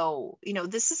 And so,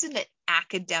 this isn't an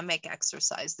academic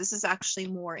exercise. This is actually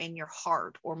more in your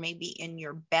heart or maybe in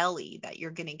your belly that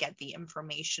you're going to get the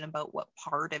information about what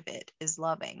part of it is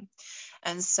loving.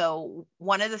 And so,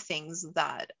 one of the things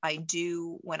that I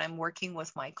do when I'm working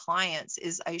with my clients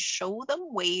is I show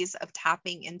them ways of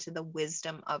tapping into the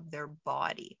wisdom of their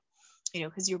body.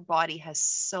 Because your body has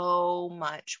so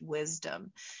much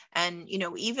wisdom. And,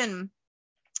 even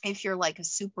if you're like a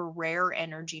super rare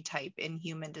energy type in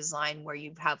human design where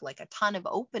you have like a ton of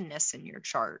openness in your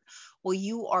chart, well,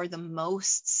 you are the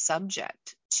most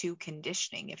subject to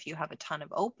conditioning if you have a ton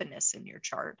of openness in your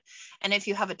chart. And if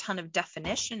you have a ton of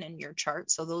definition in your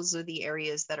chart, so those are the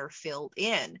areas that are filled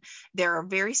in, there are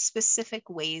very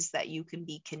specific ways that you can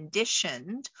be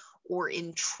conditioned or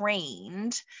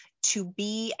entrained to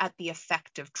be at the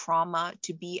effect of trauma,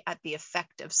 to be at the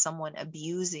effect of someone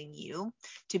abusing you,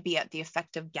 to be at the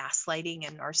effect of gaslighting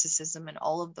and narcissism and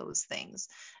all of those things.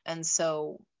 And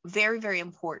so very, very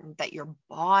important that your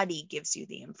body gives you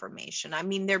the information. I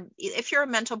mean, if you're a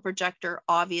mental projector,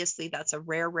 obviously that's a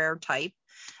rare type.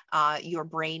 Your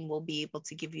brain will be able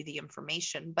to give you the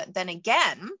information. But then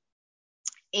again,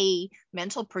 a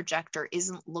mental projector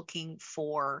isn't looking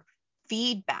for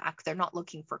feedback. They're not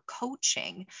looking for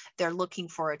coaching. They're looking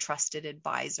for a trusted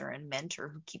advisor and mentor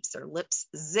who keeps their lips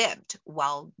zipped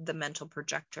while the mental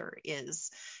projector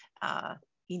is,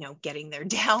 getting their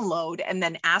download, and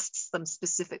then asks them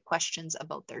specific questions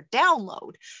about their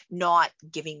download, not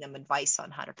giving them advice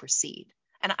on how to proceed.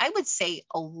 And I would say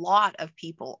a lot of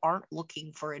people aren't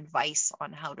looking for advice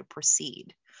on how to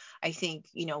proceed. I think,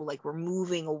 like we're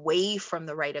moving away from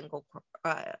the right angle,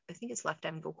 I think it's left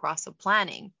angle cross of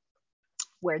planning,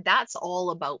 where that's all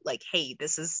about like, hey,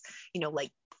 this is,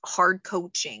 like hard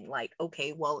coaching, like,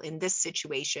 okay, well, in this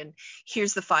situation,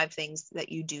 here's the 5 things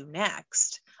that you do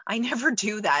next. I never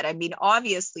do that. I mean,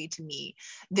 obviously to me,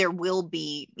 there will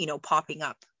be, popping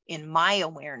up in my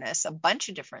awareness, a bunch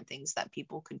of different things that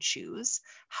people could choose.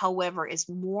 However, it's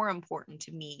more important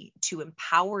to me to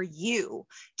empower you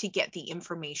to get the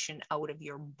information out of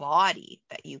your body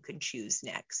that you can choose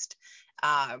next.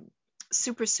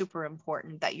 Super, super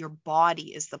important that your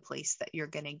body is the place that you're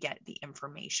going to get the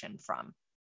information from.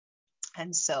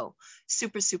 And so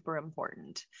super, super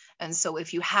important. And so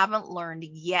if you haven't learned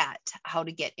yet how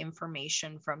to get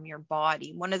information from your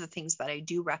body, one of the things that I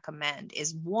do recommend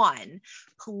is, 1,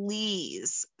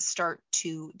 please start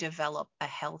to develop a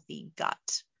healthy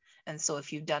gut. And so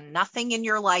if you've done nothing in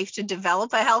your life to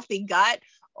develop a healthy gut,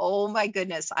 oh my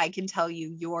goodness, I can tell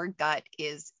you your gut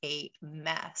is a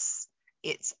mess.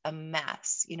 It's a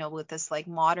mess, with this like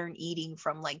modern eating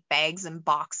from like bags and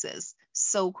boxes.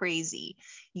 So crazy.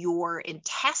 Your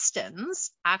intestines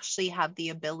actually have the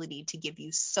ability to give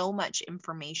you so much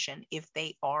information if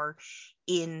they are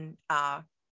in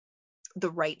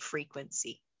the right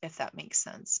frequency, if that makes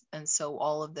sense. And so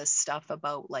all of this stuff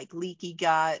about like leaky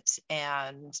gut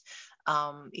and,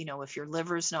 if your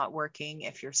liver's not working,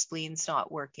 if your spleen's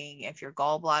not working, if your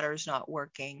gallbladder's not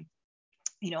working,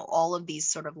 all of these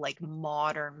sort of like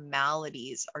modern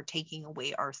maladies are taking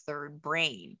away our third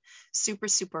brain. Super,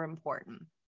 super important.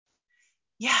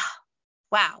 Yeah.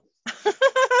 Wow.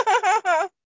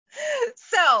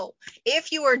 So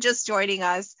if you are just joining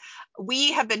us,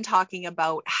 we have been talking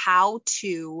about how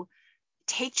to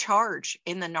take charge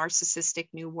in the narcissistic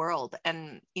new world.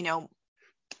 And,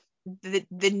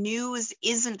 the news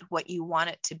isn't what you want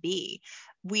it to be.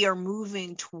 We are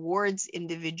moving towards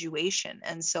individuation.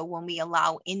 And so when we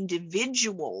allow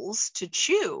individuals to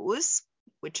choose,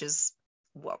 which is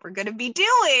what we're going to be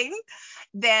doing,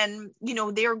 then,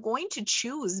 they're going to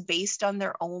choose based on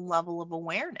their own level of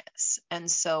awareness. And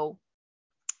so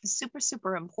super,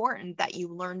 super important that you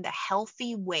learn the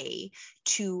healthy way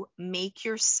to make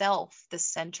yourself the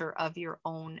center of your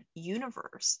own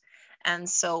universe. And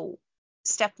so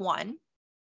step 1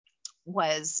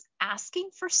 was asking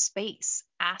for space,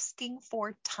 asking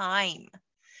for time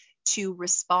to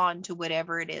respond to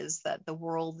whatever it is that the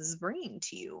world is bringing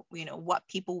to you, what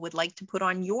people would like to put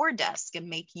on your desk and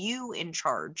make you in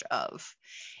charge of.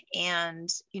 And,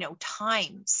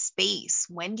 time, space,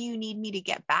 when do you need me to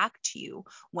get back to you?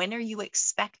 When are you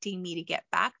expecting me to get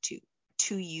back to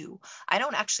you? I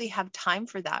don't actually have time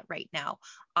for that right now.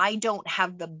 I don't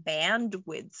have the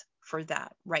bandwidth for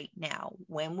that right now.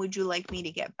 When would you like me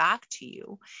to get back to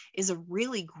you? Is a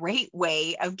really great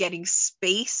way of getting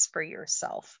space for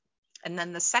yourself. And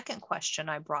then the second question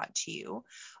I brought to you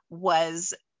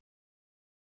was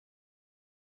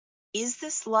is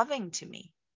this loving to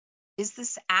me? Is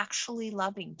this actually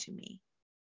loving to me?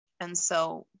 And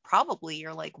so probably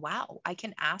you're like, wow, I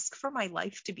can ask for my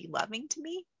life to be loving to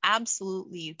me?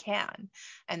 Absolutely, you can.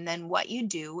 And then what you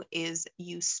do is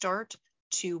you start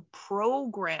to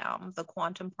program the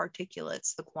quantum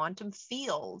particulates, the quantum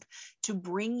field, to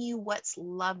bring you what's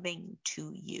loving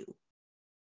to you.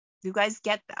 You guys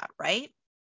get that, right?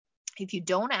 If you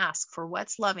don't ask for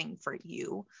what's loving for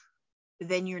you,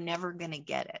 then you're never going to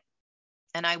get it.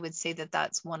 And I would say that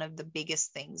that's one of the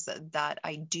biggest things that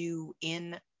I do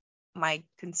in my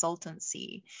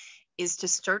consultancy, is to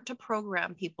start to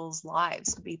program people's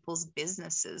lives, people's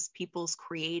businesses, people's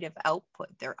creative output,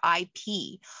 their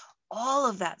IP. All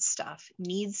of that stuff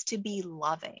needs to be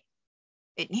loving.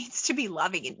 It needs to be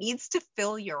loving. It needs to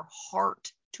fill your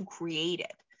heart to create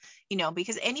it,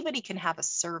 because anybody can have a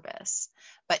service,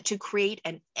 but to create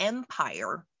an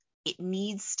empire, it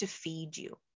needs to feed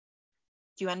you.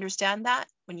 Do you understand that?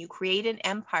 When you create an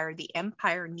empire, the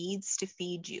empire needs to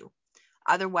feed you.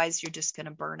 Otherwise, you're just going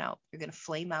to burn out. You're going to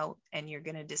flame out and you're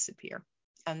going to disappear.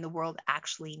 And the world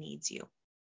actually needs you.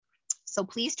 So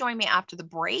please join me after the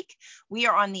break. We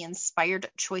are on the Inspired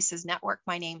Choices Network.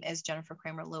 My name is Jennifer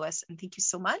Kramer Lewis, and thank you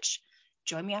so much.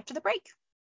 Join me after the break.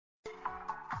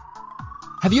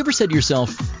 Have you ever said to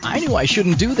yourself, I knew I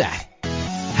shouldn't do that?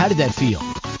 How did that feel?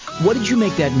 What did you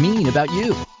make that mean about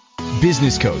you?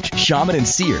 Business coach, shaman, and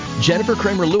seer Jennifer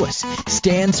Kramer Lewis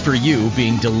stands for you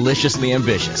being deliciously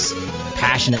ambitious,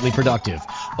 passionately productive,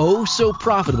 oh so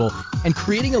profitable, and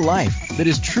creating a life that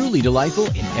is truly delightful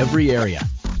in every area.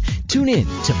 Tune in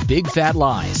to Big Fat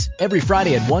Lies every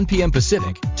Friday at 1 p.m.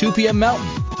 Pacific, 2 p.m. Mountain,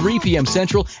 3 p.m.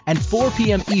 Central, and 4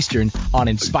 p.m. Eastern on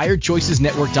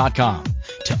InspiredChoicesNetwork.com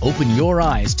to open your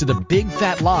eyes to the big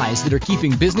fat lies that are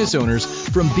keeping business owners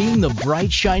from being the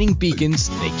bright shining beacons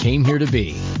they came here to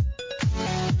be.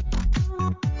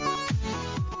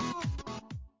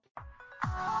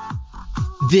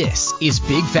 This is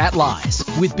Big Fat Lies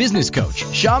with business coach,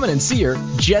 shaman, and seer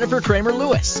Jennifer Kramer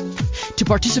Lewis. To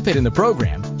participate in the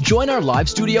program, join our live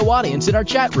studio audience in our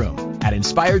chat room at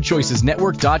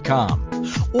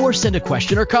InspiredChoicesNetwork.com or send a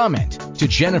question or comment to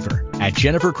Jennifer at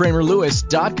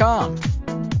JenniferKramerLewis.com.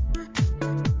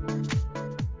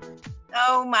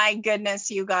 Oh my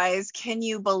goodness, you guys. Can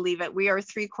you believe it? We are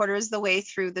 3/4 of the way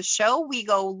through the show. We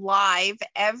go live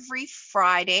every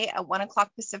Friday at 1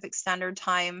 o'clock Pacific Standard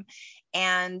Time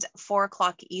and 4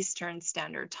 o'clock Eastern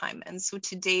Standard Time. And so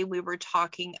today we were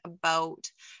talking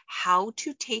about how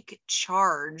to take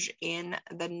charge in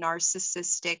the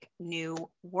narcissistic new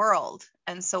world.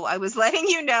 And so I was letting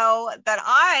you know that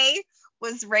I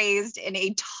was raised in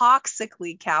a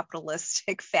toxically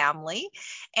capitalistic family.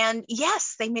 And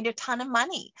yes, they made a ton of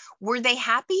money. Were they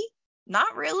happy?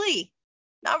 Not really.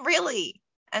 Not really.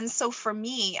 And so for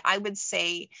me, I would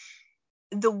say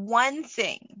the one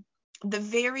thing, the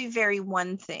very, very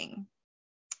one thing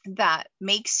that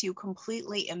makes you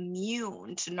completely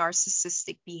immune to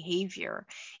narcissistic behavior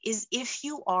is if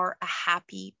you are a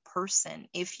happy person,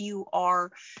 if you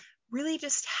are really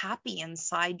just happy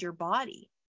inside your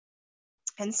body.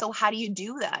 And so how do you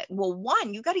do that? Well,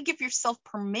 one, you got to give yourself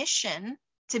permission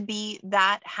to be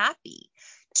that happy.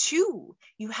 Two,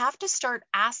 you have to start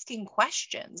asking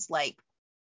questions like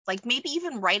maybe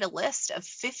even write a list of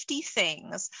 50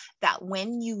 things that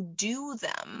when you do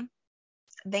them,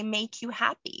 they make you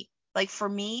happy. Like for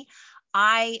me,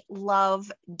 I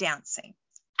love dancing.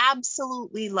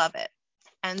 Absolutely love it.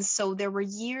 And so there were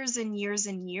years and years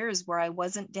and years where I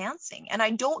wasn't dancing. And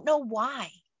I don't know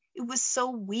why. It was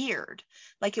so weird.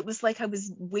 Like it was like I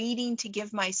was waiting to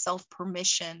give myself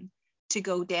permission to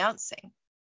go dancing.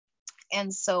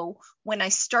 And so when I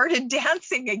started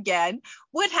dancing again,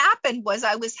 what happened was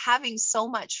I was having so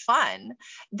much fun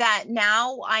that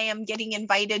now I am getting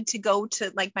invited to go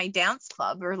to like my dance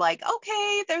club, or like,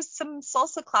 okay, there's some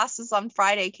salsa classes on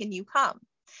Friday. Can you come?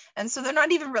 And so they're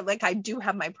not even like, I do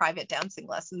have my private dancing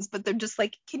lessons, but they're just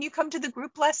like, can you come to the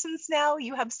group lessons now?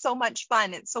 You have so much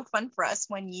fun. It's so fun for us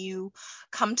when you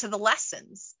come to the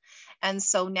lessons. And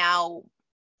so now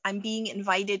I'm being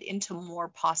invited into more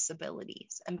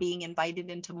possibilities. I'm being invited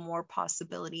into more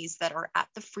possibilities that are at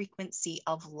the frequency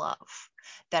of love,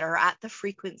 that are at the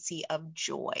frequency of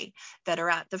joy, that are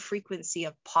at the frequency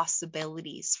of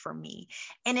possibilities for me.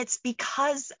 And it's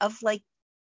because of like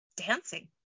dancing.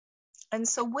 And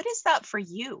so what is that for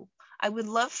you? I would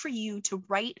love for you to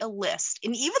write a list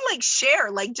and even like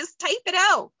share, like just type it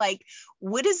out. Like,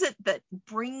 what is it that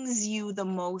brings you the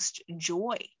most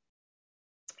joy?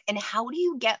 And how do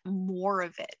you get more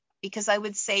of it? because I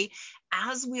would say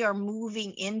as we are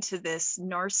moving into this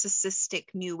narcissistic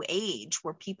new age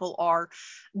where people are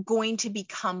going to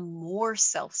become more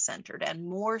self-centered and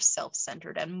more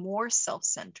self-centered and more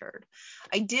self-centered,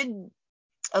 I did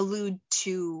allude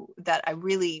to that I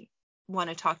really want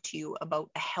to talk to you about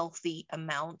a healthy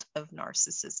amount of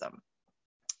narcissism.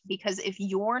 Because if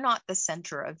you're not the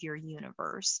center of your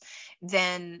universe,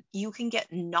 then you can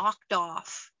get knocked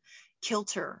off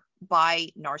kilter by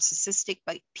narcissistic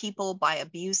people, by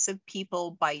abusive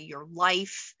people, by your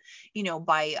life,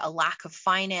 by a lack of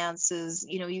finances.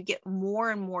 You get more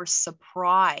and more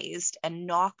surprised and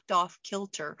knocked off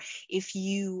kilter if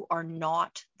you are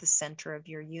not the center of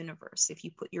your universe, if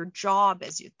you put your job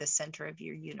as the center of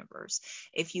your universe,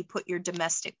 if you put your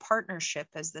domestic partnership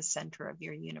as the center of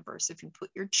your universe, if you put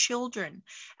your children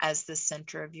as the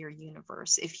center of your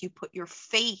universe, if you put your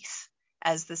faith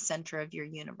as the center of your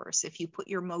universe, if you put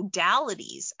your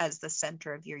modalities as the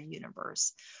center of your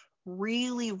universe.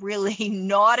 Really, really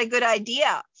not a good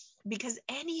idea, because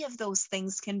any of those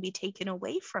things can be taken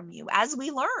away from you. As we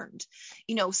learned,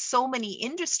 so many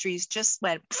industries just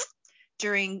went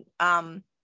during the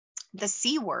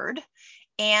C word,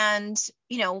 and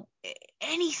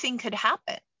anything could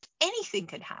happen. Anything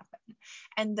could happen.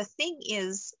 And the thing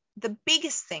is, the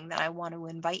biggest thing that I want to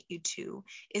invite you to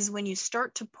is when you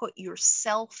start to put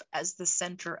yourself as the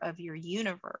center of your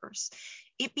universe,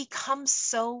 it becomes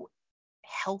so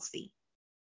healthy.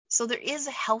 So there is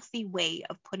a healthy way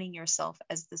of putting yourself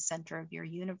as the center of your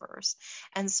universe.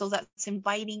 And so that's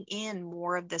inviting in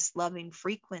more of this loving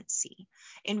frequency,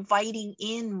 inviting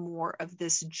in more of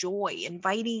this joy,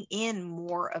 inviting in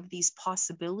more of these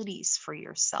possibilities for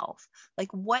yourself.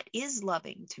 Like, what is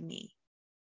loving to me?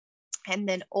 And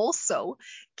then also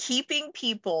keeping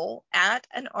people at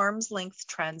an arm's length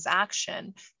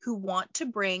transaction who want to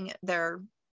bring their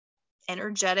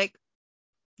energetic,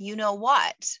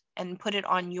 what, and put it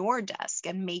on your desk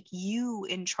and make you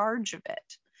in charge of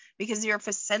it. Because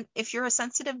if you're a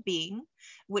sensitive being,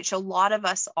 which a lot of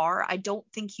us are, I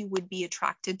don't think you would be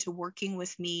attracted to working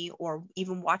with me or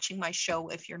even watching my show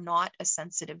if you're not a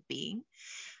sensitive being.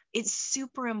 It's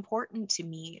super important to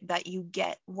me that you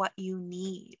get what you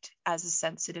need as a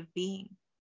sensitive being.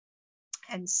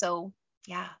 And so,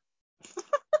 yeah.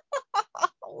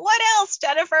 What else,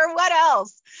 Jennifer? What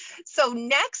else? So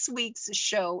next week's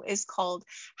show is called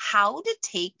How to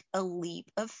Take a Leap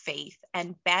of Faith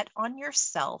and Bet on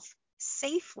Yourself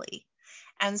Safely.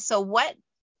 And so what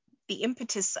the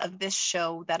impetus of this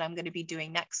show that I'm going to be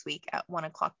doing next week at 1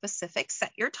 o'clock Pacific,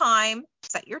 set your time,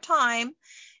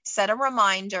 set a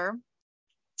reminder,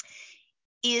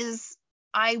 is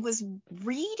I was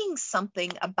reading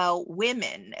something about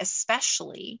women,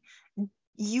 especially,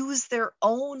 use their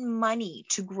own money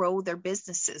to grow their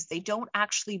businesses. They don't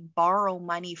actually borrow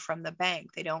money from the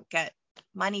bank. They don't get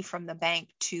money from the bank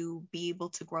to be able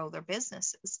to grow their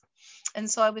businesses. And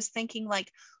so I was thinking,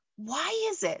 like, why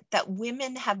is it that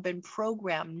women have been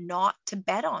programmed not to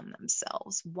bet on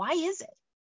themselves? Why is it?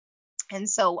 And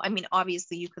so, I mean,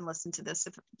 obviously you can listen to this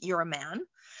if you're a man.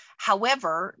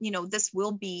 However, this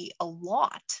will be a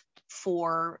lot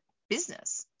for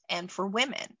business and for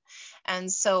women.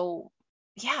 And so,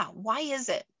 yeah, why is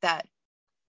it that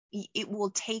it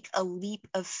will take a leap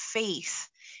of faith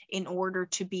in order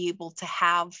to be able to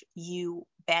have you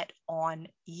bet on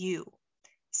you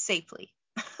safely?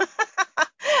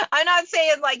 I'm not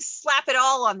saying like slap it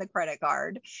all on the credit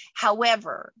card.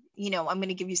 However, I'm going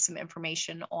to give you some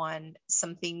information on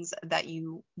some things that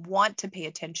you want to pay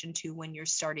attention to when you're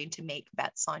starting to make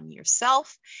bets on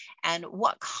yourself, and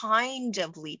what kind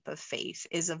of leap of faith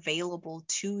is available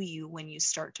to you when you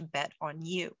start to bet on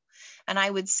you. And I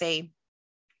would say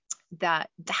that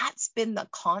that's been the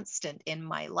constant in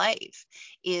my life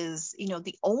is,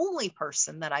 the only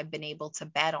person that I've been able to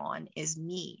bet on is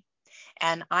me.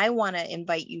 And I want to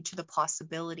invite you to the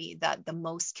possibility that the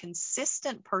most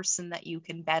consistent person that you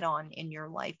can bet on in your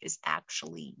life is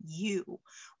actually you.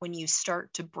 When you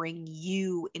start to bring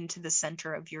you into the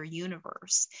center of your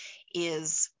universe,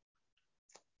 is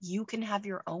you can have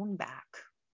your own back.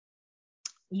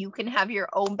 You can have your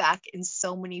own back in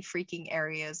so many freaking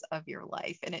areas of your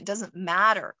life. And it doesn't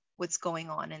matter what's going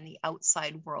on in the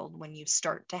outside world when you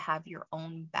start to have your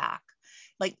own back.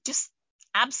 Like, just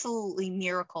absolutely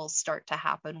miracles start to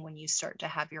happen when you start to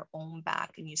have your own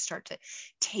back and you start to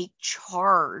take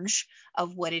charge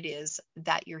of what it is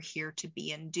that you're here to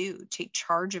be and do. Take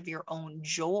charge of your own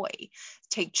joy.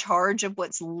 Take charge of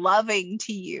what's loving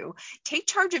to you. Take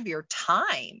charge of your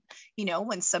time.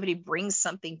 When somebody brings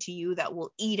something to you that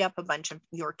will eat up a bunch of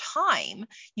your time,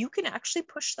 you can actually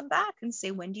push them back and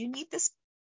say, when do you need this?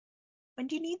 When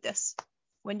do you need this?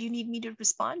 When do you need me to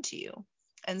respond to you?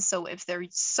 And so if they're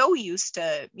so used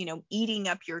to, eating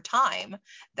up your time,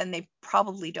 then they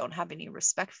probably don't have any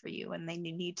respect for you, and they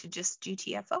need to just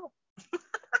GTFO.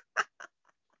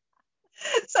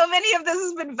 So many of this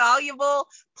has been valuable.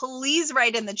 Please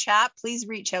write in the chat. Please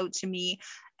reach out to me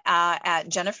at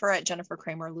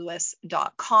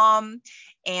jennifer@jenniferkramerlewis.com,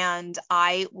 and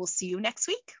I will see you next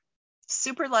week.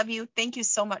 Super love you. Thank you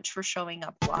so much for showing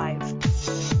up live.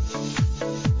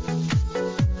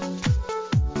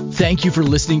 Thank you for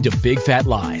listening to Big Fat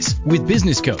Lies with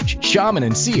business coach, shaman,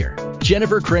 and seer,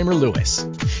 Jennifer Kramer Lewis.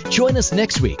 Join us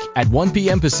next week at 1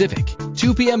 p.m. Pacific,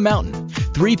 2 p.m. Mountain,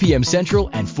 3 p.m. Central,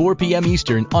 and 4 p.m.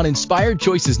 Eastern on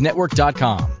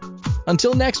InspiredChoicesNetwork.com.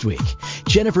 Until next week,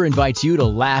 Jennifer invites you to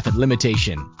laugh at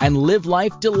limitation and live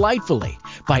life delightfully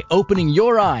by opening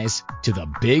your eyes to the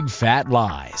big fat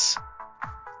lies.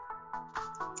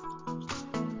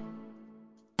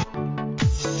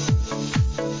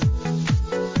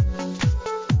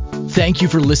 Thank you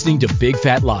for listening to Big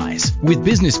Fat Lies with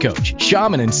business coach,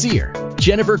 shaman, and seer,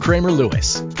 Jennifer Kramer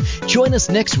Lewis. Join us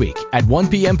next week at 1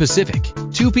 p.m. Pacific,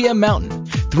 2 p.m. Mountain,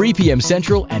 3 p.m.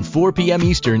 Central, and 4 p.m.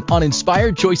 Eastern on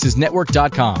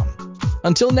InspiredChoicesNetwork.com.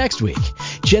 Until next week,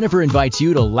 Jennifer invites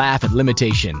you to laugh at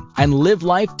limitation and live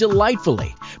life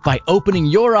delightfully by opening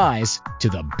your eyes to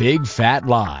the big fat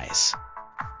lies.